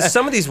weird thing is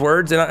some of these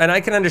words, and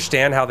I can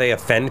understand how they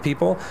offend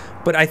people,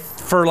 but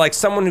for like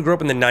someone who grew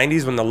up in the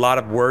 90s when a lot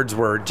of words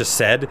were just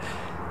said,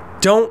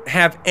 don't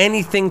have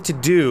anything to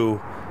do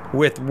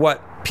with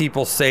what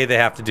people say they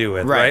have to do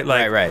with, right?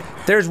 Like, right.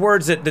 There's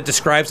words that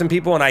describe some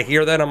people, and I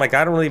hear that, and I'm like,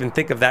 I don't really even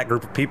think of that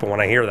group of people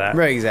when I hear that.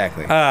 Right,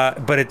 exactly.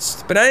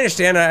 But I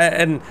understand,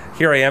 and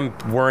here I am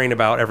worrying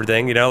about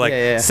everything, you know,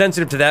 like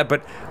sensitive to that.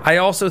 But I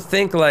also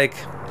think like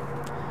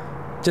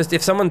just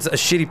if someone's a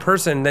shitty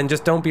person, then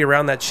just don't be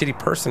around that shitty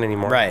person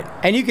anymore. Right.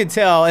 And you could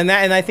tell, and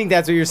I think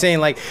that's what you're saying.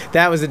 Like,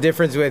 that was the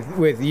difference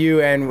with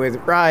you and with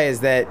Rye,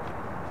 is that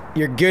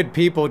you're good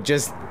people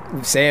just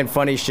saying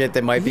funny shit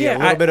that might be a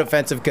little bit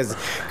offensive because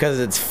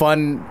it's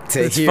fun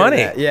to it's hear. Funny.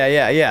 That.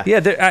 Yeah.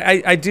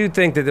 Yeah, I do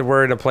think that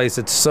we're in a place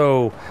that's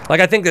so like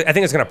I think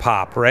it's gonna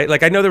pop, right?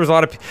 Like I know there was a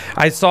lot of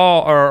I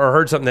saw or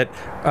heard something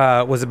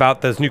that was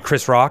about those new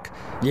Chris Rock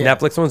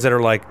Netflix ones that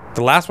are like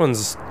the last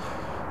one's.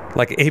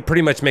 Like, he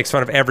pretty much makes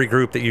fun of every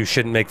group that you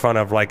shouldn't make fun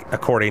of, like,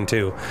 according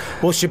to.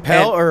 Well,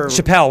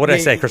 Chappelle what did I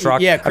say? Chris Rock?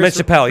 Yeah, I meant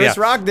Chappelle, Chris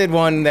Rock did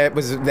one that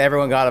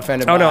everyone got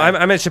offended by. Oh, no,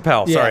 I meant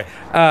Chappelle, sorry.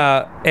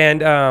 I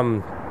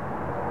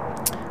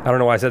don't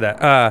know why I said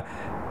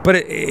that. But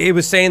it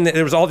was saying that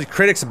there was all these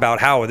critics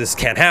about how this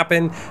can't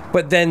happen,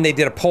 but then they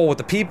did a poll with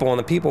the people, and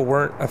the people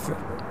weren't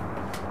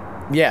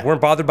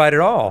bothered by it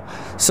at all.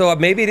 So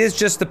maybe it is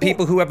just the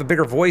people who have a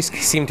bigger voice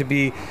seem to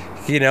be,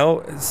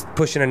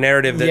 pushing a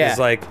narrative that is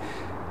like...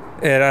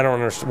 And I don't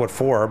understand what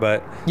for,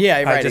 but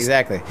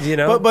exactly.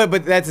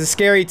 But that's a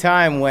scary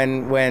time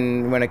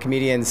when a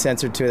comedian's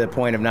censored to the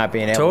point of not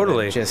being able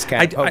to just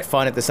kind of poke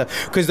fun at the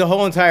stuff. Because the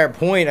whole entire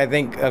point, I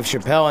think, of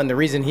Chappelle, and the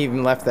reason he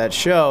even left that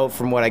show,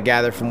 from what I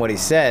gather from what he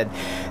said,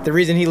 the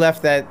reason he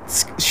left that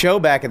show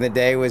back in the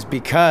day was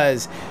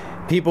because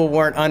people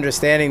weren't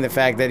understanding the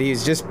fact that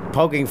he's just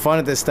poking fun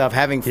at this stuff,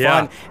 having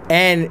fun,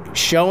 and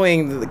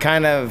showing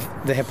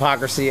the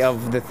hypocrisy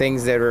of the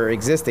things that are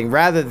existing,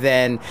 rather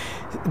than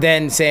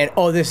saying,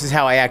 "Oh, this is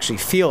how I actually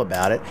feel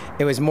about it."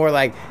 It was more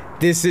like,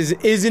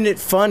 isn't it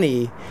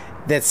funny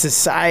that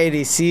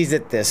society sees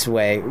it this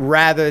way,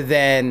 rather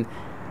than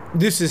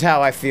this is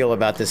how I feel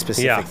about this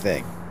specific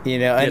thing.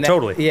 And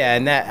totally. Yeah,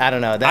 and that, I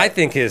don't know. That, I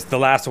think the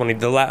last one,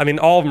 I mean,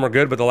 all of them are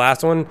good, but the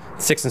last one,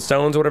 Sticks and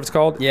Stones, whatever it's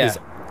called, is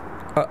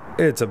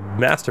it's a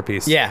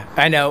masterpiece. Yeah,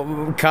 I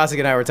know. Kosik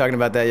and I were talking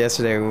about that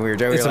yesterday when we were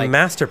joking. It's a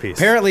masterpiece.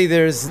 Apparently,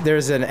 there's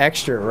an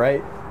extra,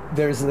 right?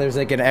 There's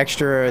like an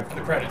extra.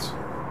 The credits.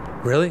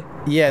 Really?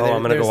 Yeah. Oh,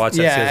 I'm gonna go watch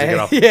that as soon as we get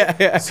off.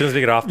 Yeah. As soon as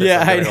we get off this,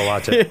 I'm gonna go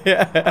watch it.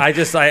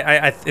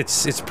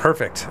 It's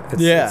perfect.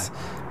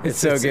 It's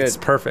so good. It's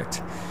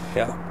perfect.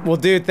 Yeah. Well,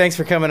 dude, thanks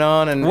for coming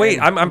on. And wait,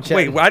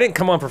 I didn't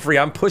come on for free.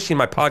 I'm pushing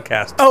my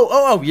podcast.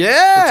 Oh,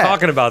 yeah. We're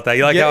talking about that.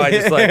 You like how I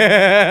just like?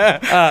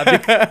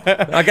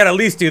 I gotta at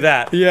least do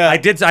that. Yeah.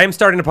 I am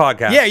starting a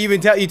podcast. Yeah,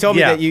 you told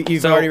me that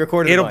you've already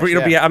recorded. It'll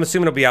be. I'm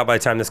assuming it'll be out by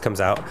the time this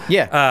comes out.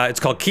 Yeah. It's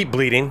called Keep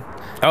Bleeding.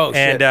 Oh,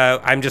 shit. And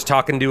I'm just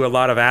talking to a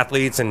lot of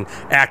athletes and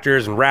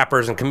actors and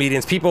rappers and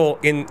comedians, people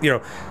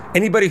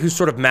anybody who's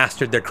sort of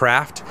mastered their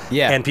craft,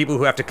 and people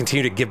who have to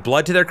continue to give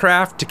blood to their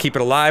craft to keep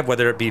it alive,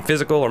 whether it be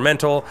physical or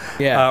mental,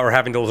 or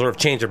having to sort of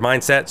change their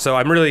mindset. So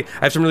I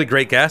have some really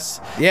great guests,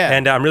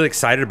 and I'm really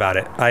excited about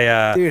it.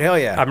 Dude, hell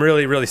yeah! I'm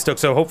really, really stoked.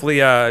 So hopefully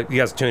you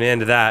guys tune in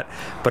to that.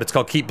 But it's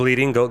called Keep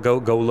Bleeding. Go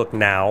look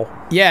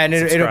now. Yeah, and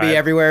it'll be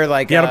everywhere.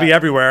 It'll be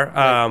everywhere.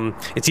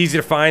 It's easy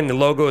to find. The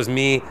logo is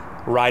me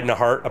riding a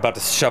heart, about to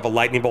shove a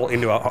lightning bolt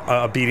into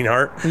a beating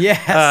heart.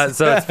 Yes.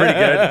 So it's pretty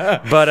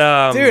good.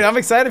 But dude, I'm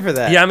excited for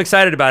that. Yeah, I'm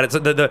excited about it. So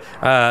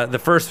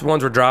the first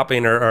ones we're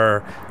dropping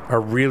are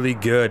really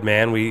good,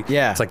 man.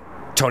 It's like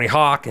Tony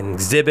Hawk and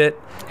Exhibit.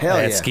 Hell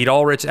yeah. Skeet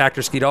Ulrich,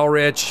 actor Skeet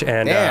Ulrich,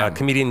 and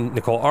comedian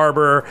Nicole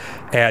Arbor,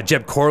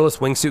 Jeb Corliss,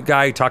 wingsuit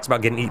guy who talks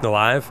about getting eaten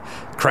alive,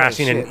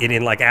 crashing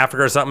in like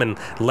Africa or something,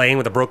 and laying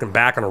with a broken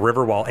back on a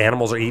river while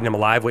animals are eating him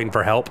alive, waiting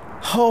for help.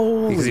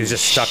 Because he was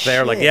just stuck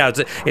there. Like,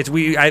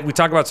 we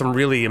talk about some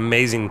really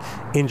amazing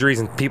injuries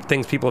and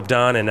things people have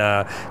done,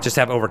 and just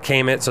have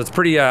overcame it. So it's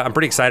pretty. I'm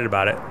pretty excited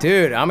about it.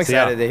 Dude, I'm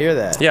excited to hear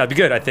that. Yeah, it'd be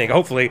good. I think.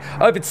 Hopefully,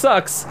 if it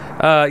sucks,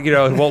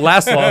 it won't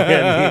last long.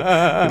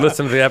 And you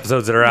listen to the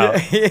episodes that are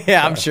out.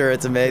 Yeah, I'm sure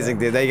it's amazing,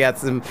 dude. They got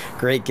some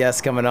great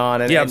guests coming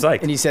on. And, I'm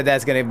psyched. And you said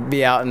that's going to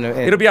be out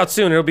it'll be out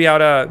soon. It'll be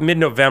out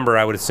mid-November,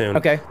 I would assume.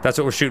 Okay. That's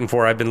what we're shooting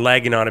for. I've been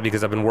lagging on it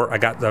because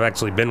I've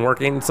actually been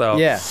working, so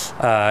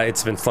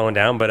it's been slowing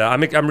down. But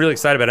I'm really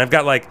excited about it. I've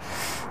got like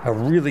a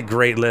really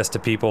great list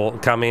of people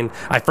coming.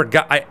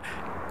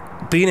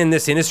 Being in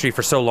this industry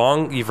for so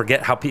long, you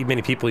forget how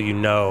many people you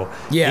know.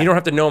 Yeah. And you don't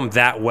have to know them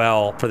that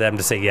well for them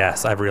to say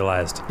yes, I've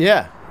realized.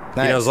 Yeah.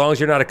 Nice. As long as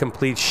you're not a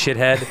complete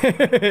shithead,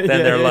 then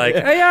they're like,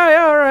 hey,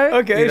 yeah, all right.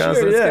 Okay, sure,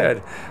 so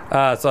it's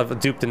good. So I've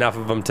duped enough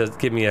of them to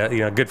give me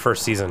a good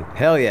first season.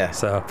 Hell yeah.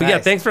 So, but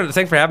nice. Thanks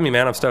for having me,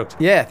 man. I'm stoked.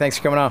 Yeah, thanks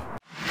for coming on.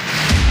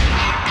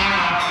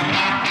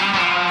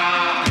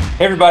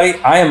 Hey everybody,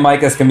 I am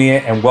Mike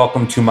Escamilla, and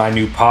welcome to my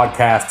new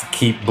podcast,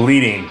 Keep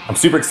Bleeding. I'm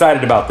super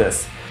excited about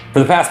this. For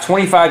the past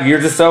 25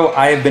 years or so,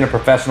 I have been a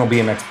professional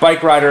BMX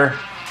bike rider,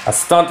 a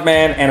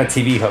stuntman, and a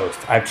TV host.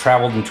 I've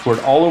traveled and toured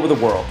all over the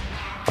world.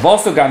 I've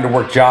also gotten to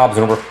work jobs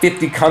in over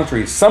 50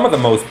 countries, some of the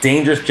most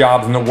dangerous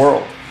jobs in the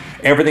world.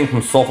 Everything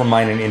from sulfur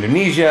mining in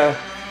Indonesia,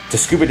 to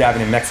scuba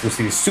diving in Mexico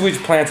City's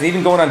sewage plants, and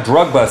even going on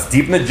drug busts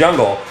deep in the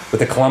jungle with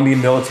the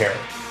Colombian military.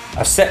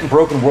 I've set and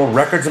broken world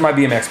records on my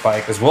BMX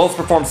bike, as well as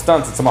performed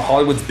stunts in some of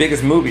Hollywood's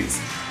biggest movies.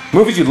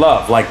 Movies you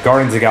love, like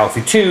Guardians of the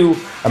Galaxy 2,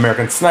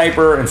 American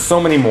Sniper, and so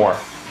many more.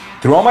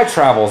 Through all my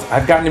travels,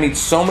 I've gotten to meet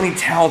so many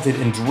talented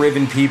and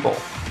driven people.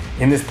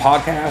 In this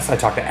podcast, I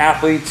talk to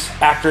athletes,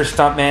 actors,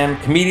 stuntmen,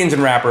 comedians,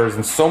 and rappers,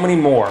 and so many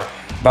more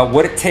about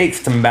what it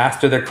takes to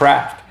master their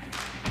craft,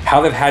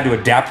 how they've had to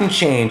adapt and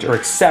change or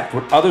accept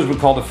what others would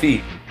call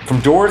defeat.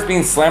 From doors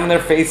being slammed in their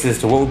faces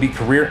to what would be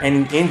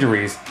career-ending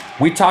injuries,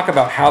 we talk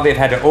about how they've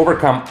had to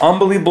overcome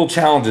unbelievable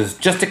challenges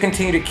just to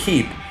continue to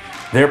keep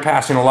their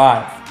passion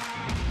alive.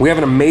 We have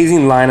an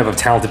amazing lineup of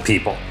talented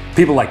people.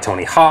 People like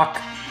Tony Hawk,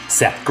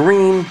 Seth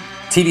Green,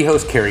 TV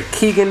host Carrie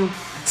Keegan,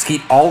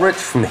 Skeet Ulrich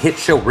from the hit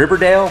show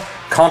Riverdale,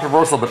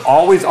 controversial but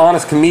always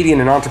honest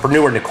comedian and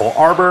entrepreneur Nicole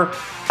Arbor.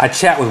 I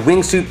chat with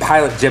wingsuit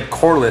pilot Jeb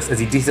Corliss as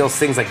he details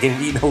things like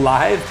getting eaten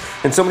alive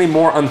and so many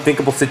more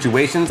unthinkable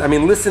situations. I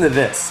mean, listen to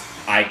this.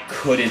 I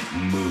couldn't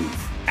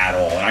move at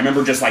all. And I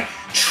remember just like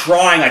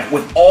trying like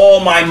with all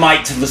my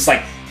might to just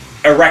like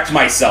erect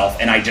myself,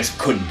 and I just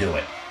couldn't do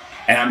it.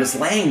 And I'm just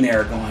laying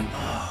there going,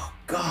 oh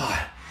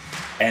God.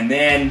 And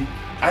then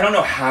I don't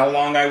know how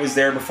long I was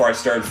there before I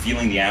started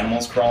feeling the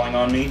animals crawling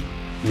on me.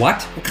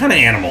 What? What kind of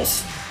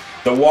animals?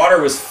 The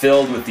water was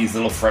filled with these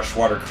little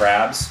freshwater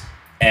crabs,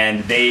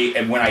 and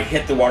when I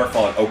hit the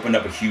waterfall, it opened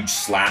up a huge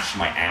slash in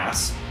my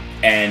ass,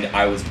 and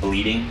I was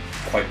bleeding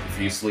quite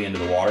profusely into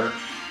the water,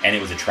 and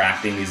it was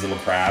attracting these little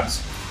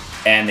crabs,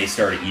 and they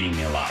started eating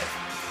me alive.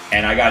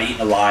 And I got eaten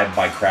alive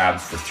by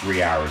crabs for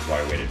 3 hours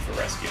while I waited for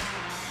rescue.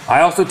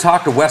 I also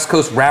talked to West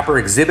Coast rapper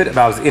Exhibit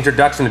about his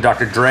introduction to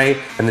Dr.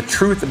 Dre and the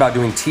truth about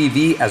doing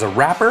TV as a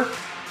rapper.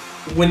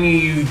 When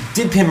you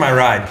did Pin My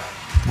Ride,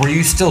 were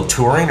you still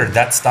touring or did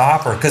that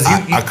stop? Or because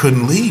I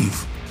couldn't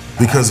leave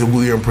because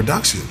we were in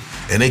production,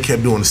 and they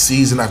kept doing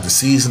season after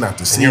season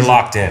after season. And you're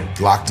locked in.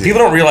 Locked in. People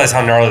don't realize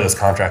how gnarly those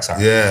contracts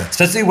are. Yeah.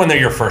 Especially when they're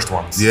your first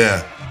ones.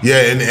 Yeah,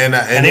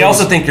 and they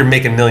also think you're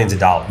making millions of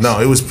dollars. No,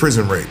 it was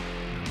prison rape.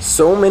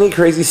 So many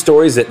crazy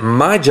stories that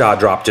my jaw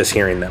dropped just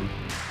hearing them.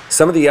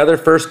 Some of the other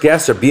first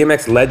guests are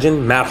BMX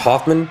legend Matt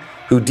Hoffman,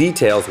 who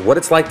details what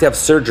it's like to have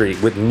surgery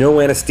with no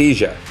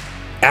anesthesia.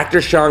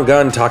 Actor Sean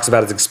Gunn talks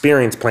about his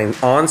experience playing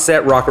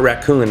on-set Rocket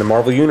Raccoon in the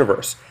Marvel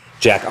Universe,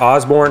 Jack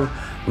Osborne,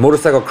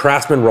 motorcycle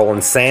craftsman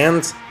Roland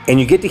Sands, and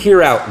you get to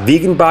hear out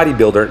vegan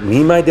bodybuilder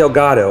Nimai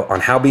Delgado on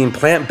how being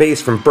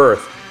plant-based from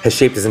birth has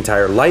shaped his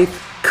entire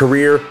life,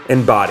 career,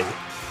 and body.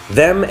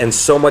 Them and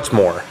so much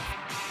more.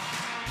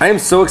 I am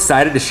so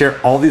excited to share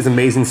all these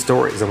amazing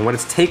stories and what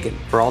it's taken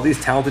for all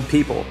these talented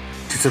people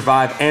to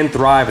survive and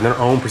thrive in their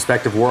own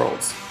respective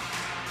worlds.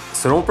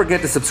 So don't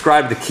forget to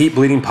subscribe to the Keep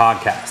Bleeding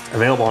podcast,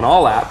 available on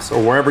all apps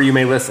or wherever you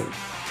may listen.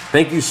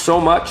 Thank you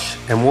so much,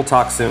 and we'll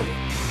talk soon.